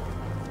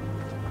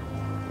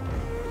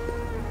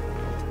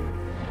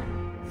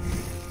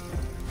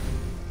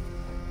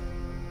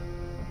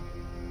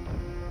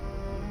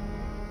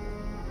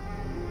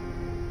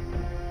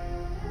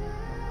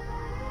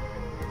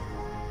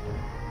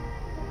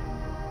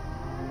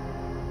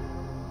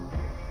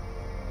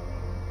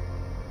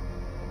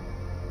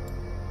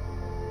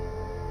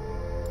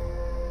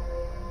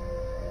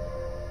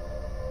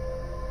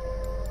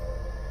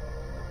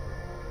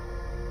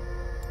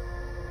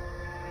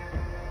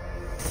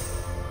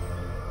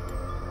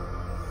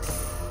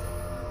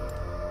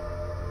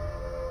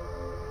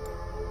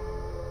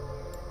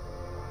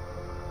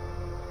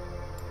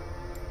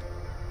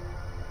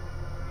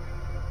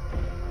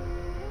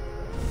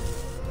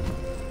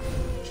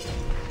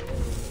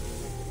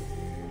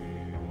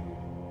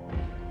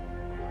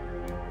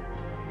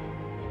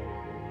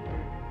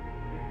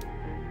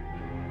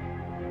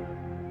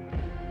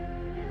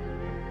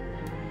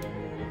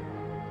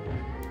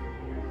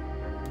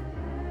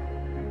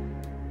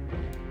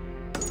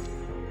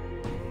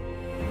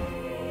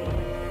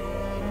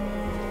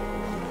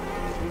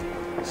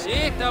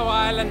 Sit a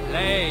while and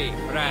play,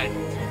 friend.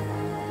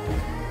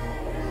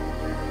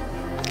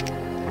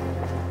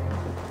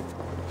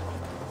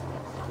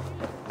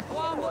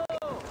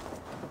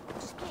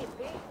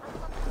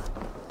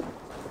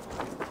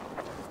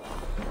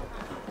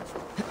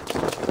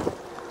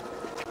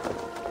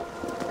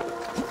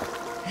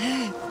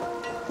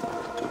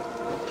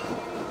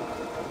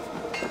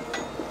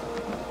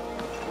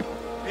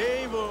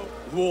 Eivor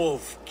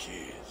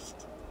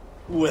Wolf-Kissed.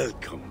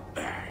 Welcome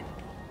back.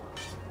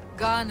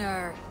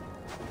 Gunnar,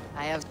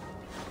 I have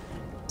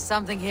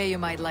something here you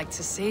might like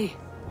to see.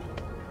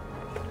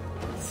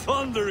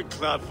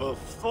 Thunderclap of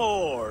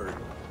Thor!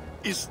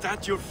 Is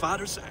that your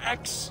father's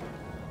axe?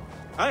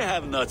 I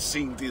have not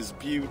seen this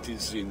beauty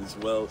since,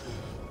 well,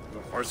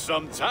 for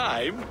some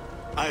time.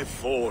 I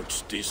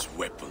forged this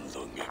weapon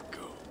long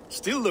ago.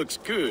 Still looks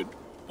good.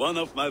 One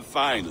of my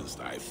finest,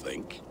 I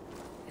think.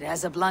 It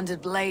has a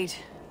blunted blade,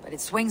 but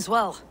it swings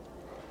well.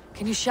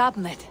 Can you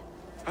sharpen it?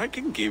 I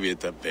can give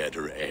it a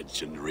better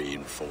edge and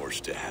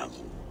reinforce the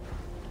handle.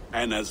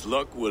 And as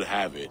luck would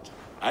have it,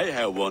 I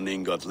have one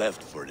ingot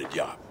left for the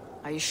job.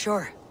 Are you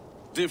sure?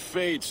 The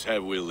fates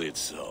have willed it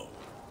so.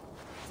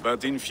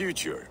 But in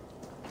future,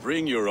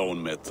 bring your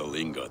own metal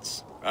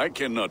ingots. I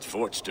cannot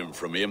forge them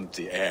from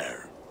empty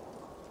air.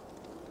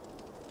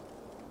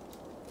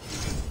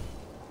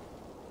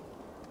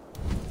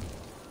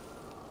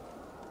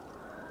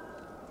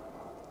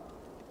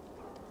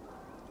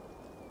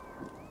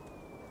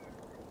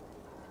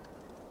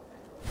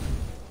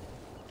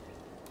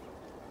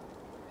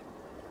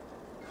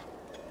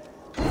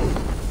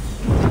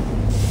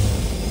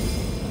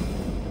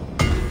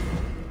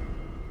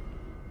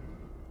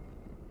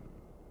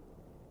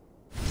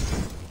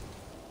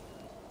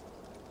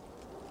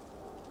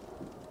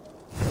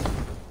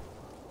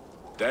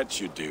 That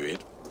should do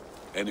it.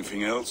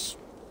 Anything else?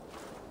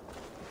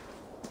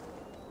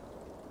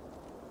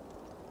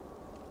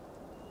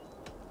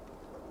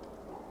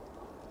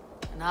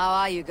 How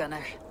are you,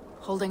 Gunnar?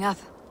 Holding up?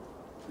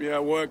 Yeah,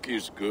 work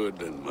is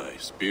good and my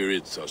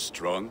spirits are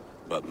strong,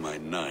 but my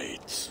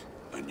nights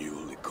are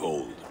newly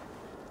cold.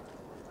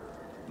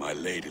 My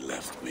lady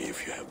left me,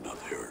 if you have not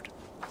heard.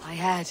 I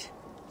had.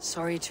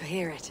 Sorry to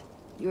hear it.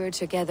 You were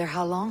together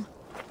how long?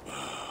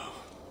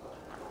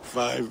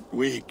 5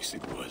 weeks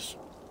it was.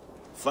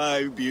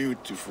 5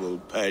 beautiful,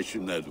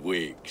 passionate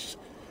weeks.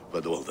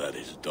 But all that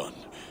is done.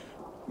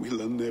 Will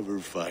I never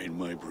find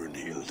my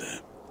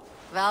Brunhilde?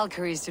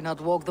 Valkyries do not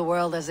walk the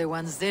world as they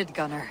once did,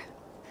 Gunnar.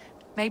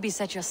 Maybe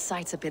set your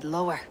sights a bit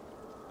lower.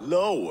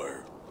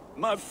 Lower?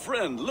 My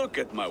friend, look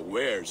at my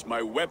wares,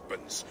 my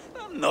weapons.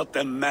 I'm not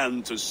a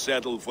man to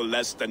settle for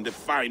less than the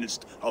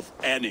finest of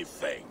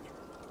anything.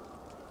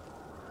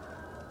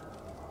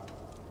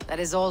 That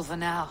is all for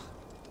now.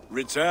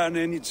 Return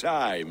any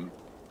time.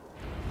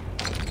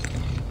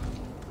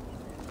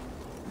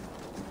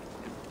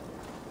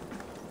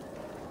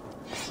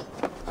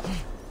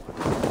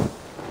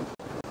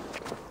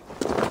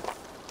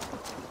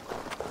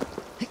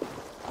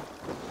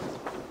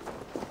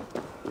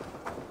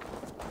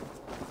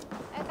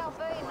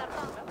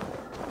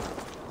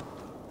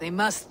 They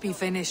must be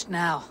finished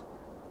now.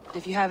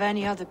 If you have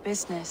any other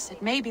business,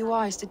 it may be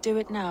wise to do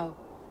it now.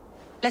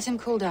 Let him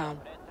cool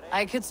down.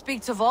 I could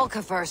speak to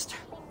Volker first.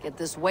 Get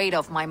this weight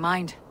off my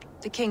mind.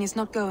 The king is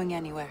not going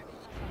anywhere.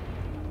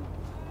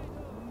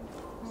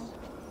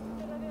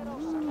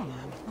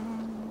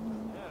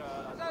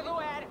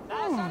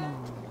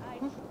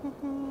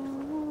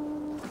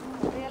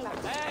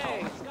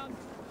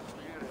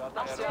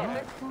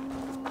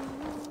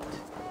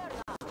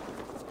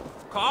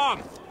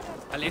 Come!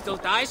 A little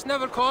dice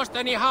never caused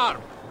any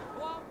harm.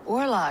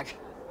 Orlog.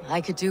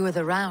 I could do with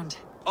a round.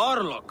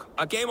 Orlog.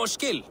 A game of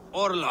skill.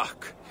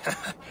 Orlog.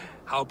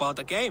 How about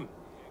a game?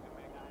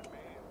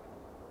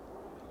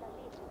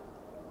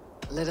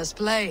 Let us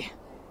play.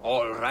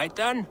 All right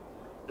then.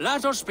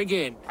 Let us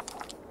begin.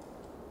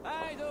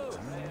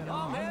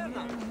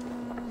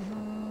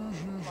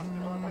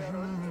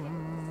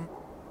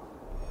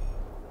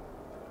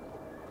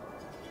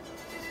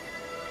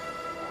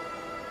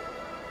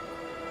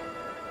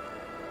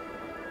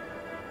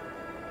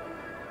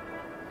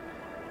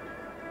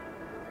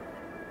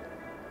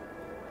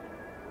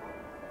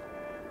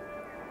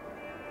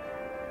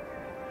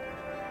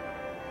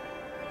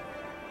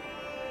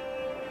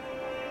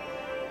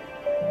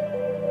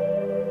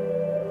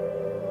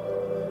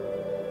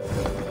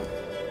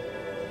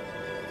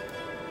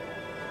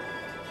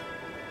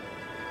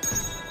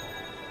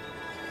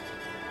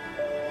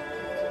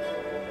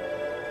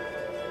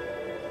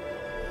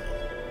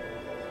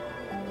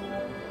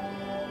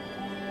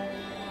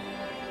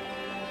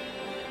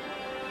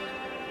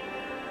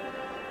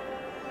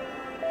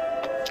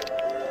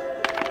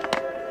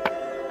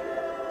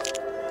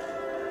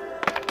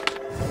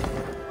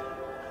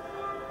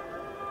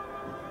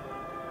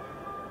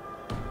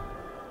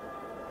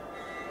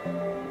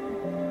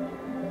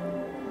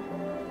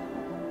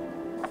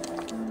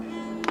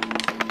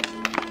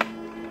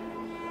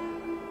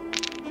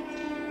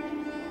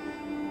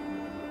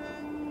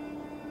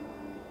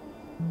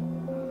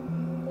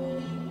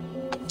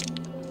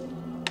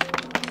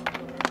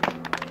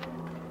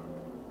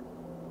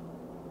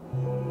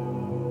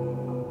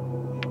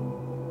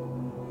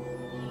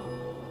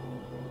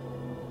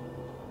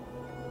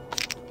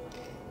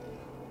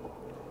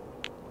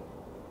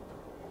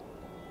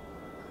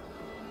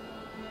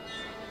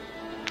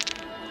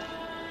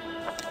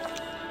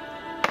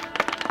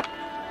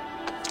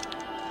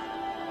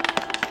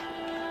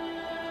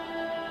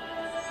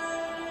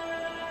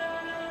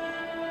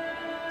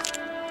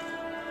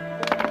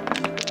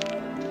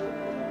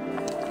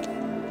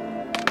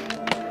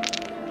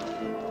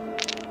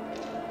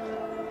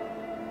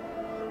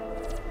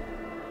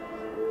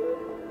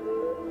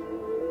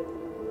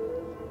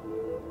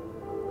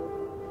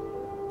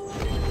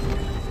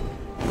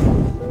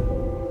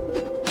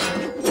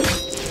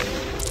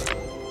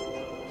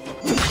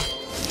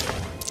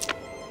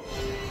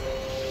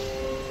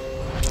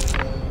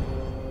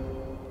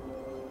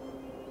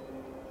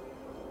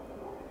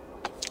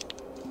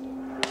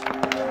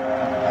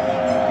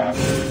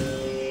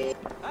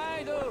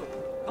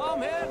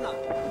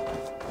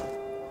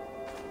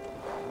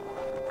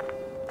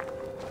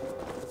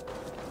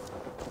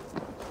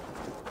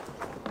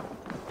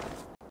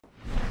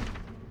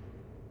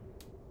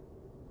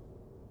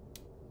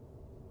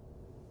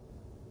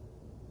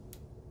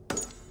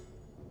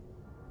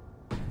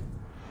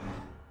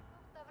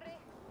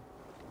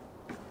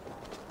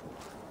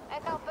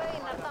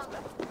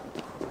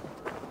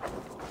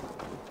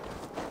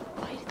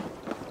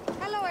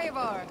 Hello,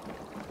 Eivor.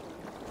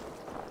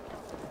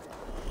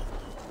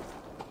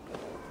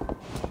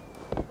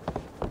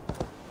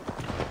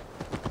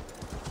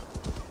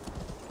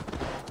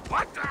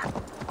 What the?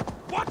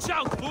 Watch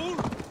out, fool!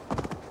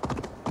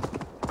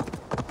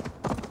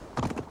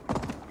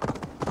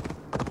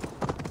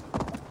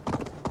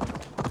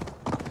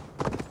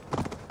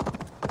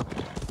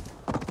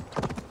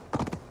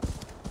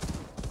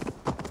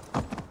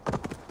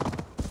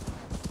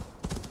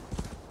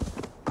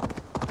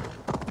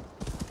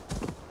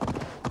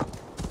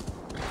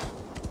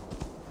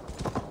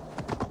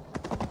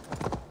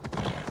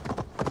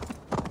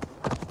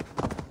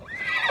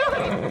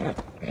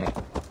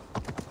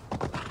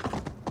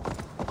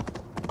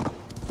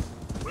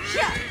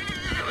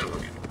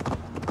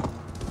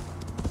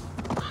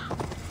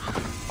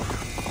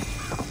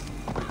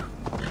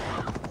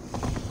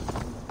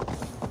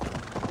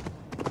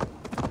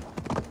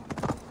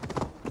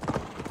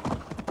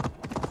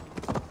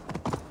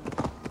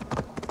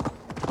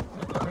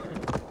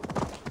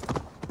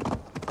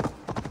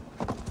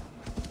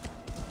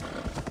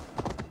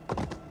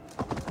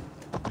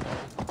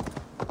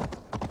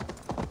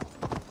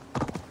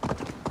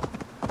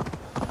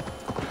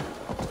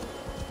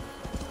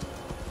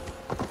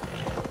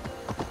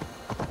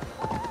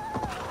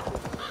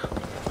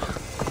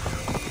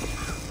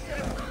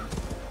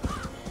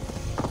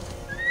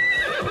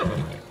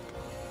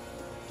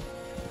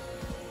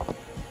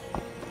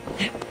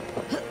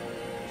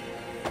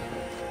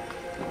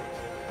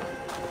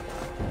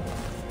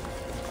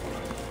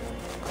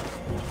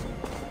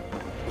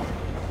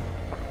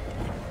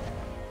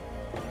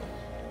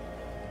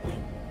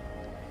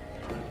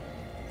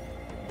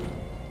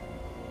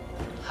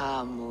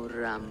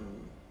 Hamuram.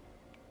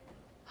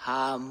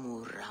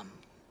 Hamuram.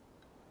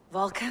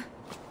 Volka?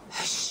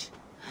 Hush.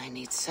 I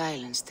need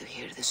silence to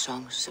hear the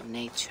songs of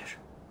nature.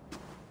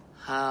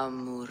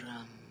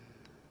 Hamuram.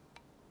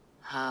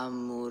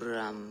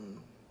 Hamuram.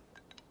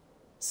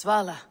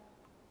 Svala.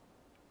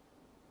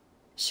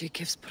 She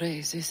gives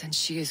praises and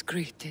she is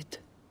greeted.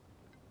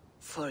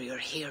 For your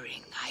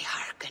hearing I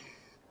hearken,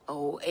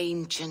 O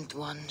ancient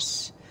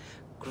ones,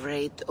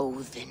 great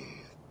Odin,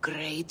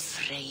 great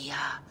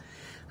Freya.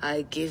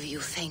 I give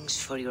you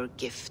thanks for your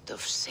gift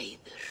of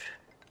Seder.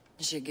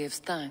 She gives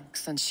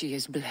thanks and she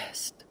is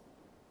blessed.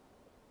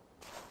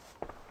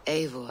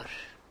 Eivor,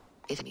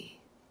 it's me.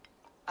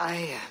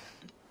 I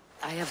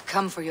have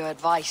come for your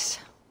advice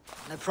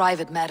on a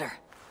private matter.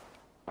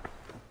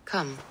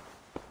 Come.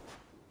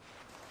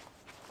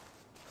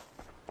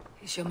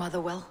 Is your mother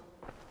well?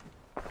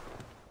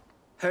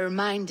 Her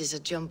mind is a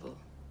jumble.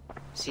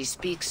 She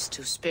speaks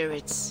to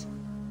spirits.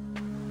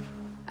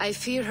 I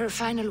fear her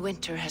final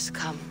winter has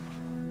come,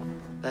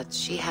 but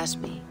she has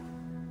me.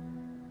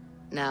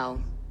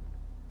 Now,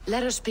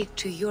 let her speak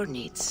to your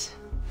needs.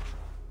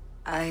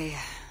 I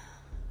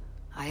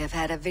have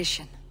had a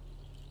vision.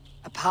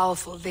 A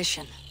powerful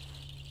vision.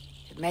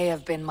 It may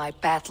have been my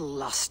battle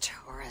lust,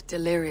 or a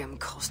delirium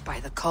caused by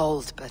the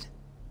cold, but...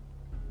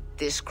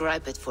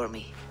 Describe it for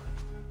me.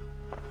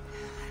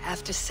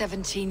 After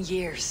 17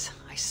 years,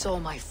 I saw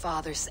my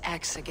father's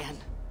axe again.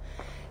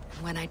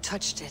 And when I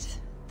touched it,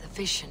 the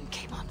vision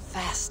came on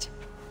fast.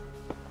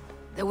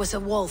 There was a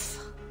wolf,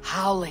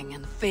 howling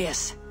and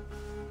fierce.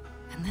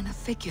 And then a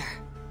figure.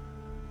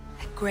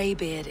 A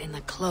greybeard in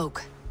a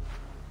cloak.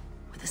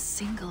 With a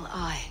single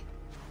eye.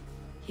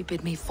 He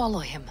bid me follow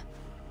him.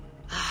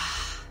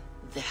 Ah,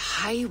 the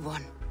High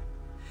One.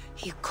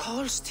 He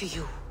calls to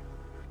you.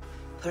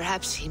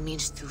 Perhaps he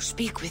means to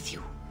speak with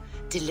you.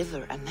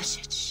 Deliver a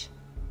message.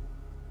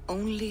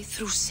 Only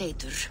through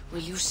Seder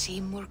will you see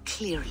more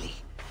clearly,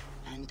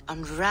 and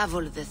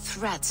unravel the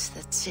threads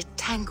that sit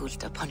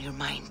tangled upon your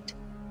mind.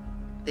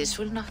 This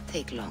will not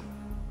take long.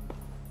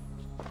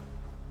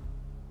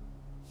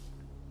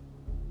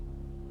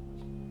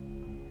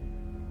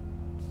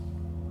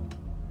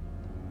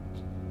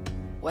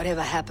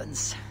 Whatever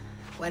happens,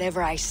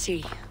 whatever I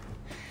see,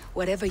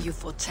 whatever you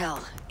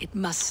foretell, it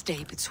must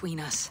stay between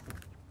us.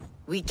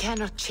 We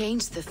cannot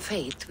change the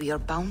fate we are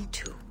bound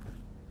to.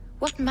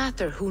 What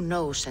matter who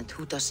knows and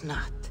who does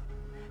not?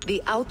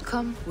 The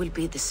outcome will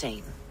be the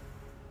same.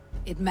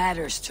 It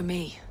matters to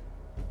me.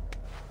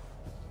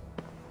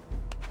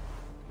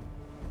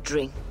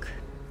 Drink.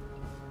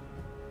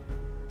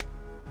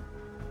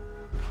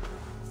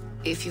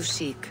 If you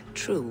seek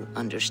true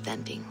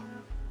understanding.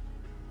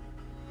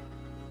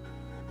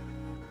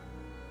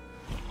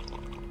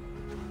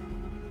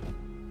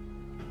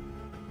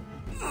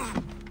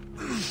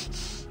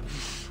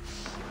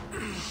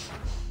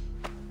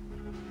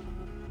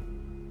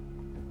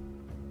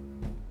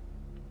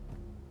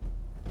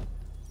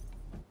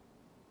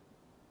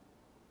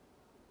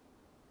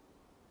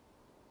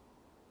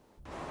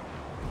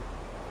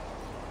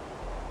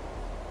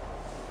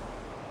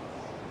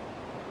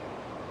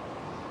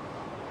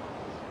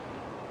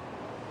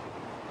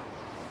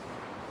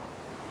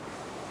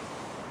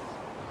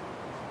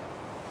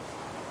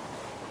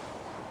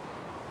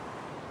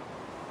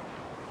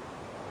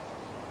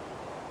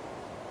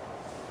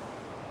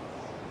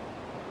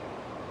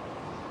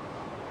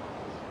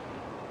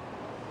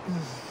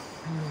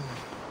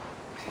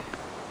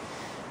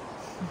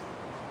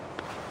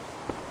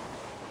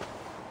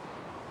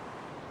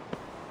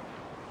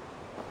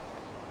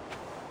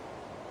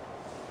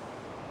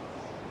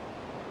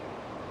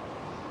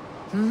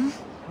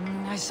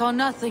 I saw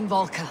nothing,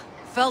 Volka.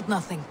 Felt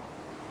nothing.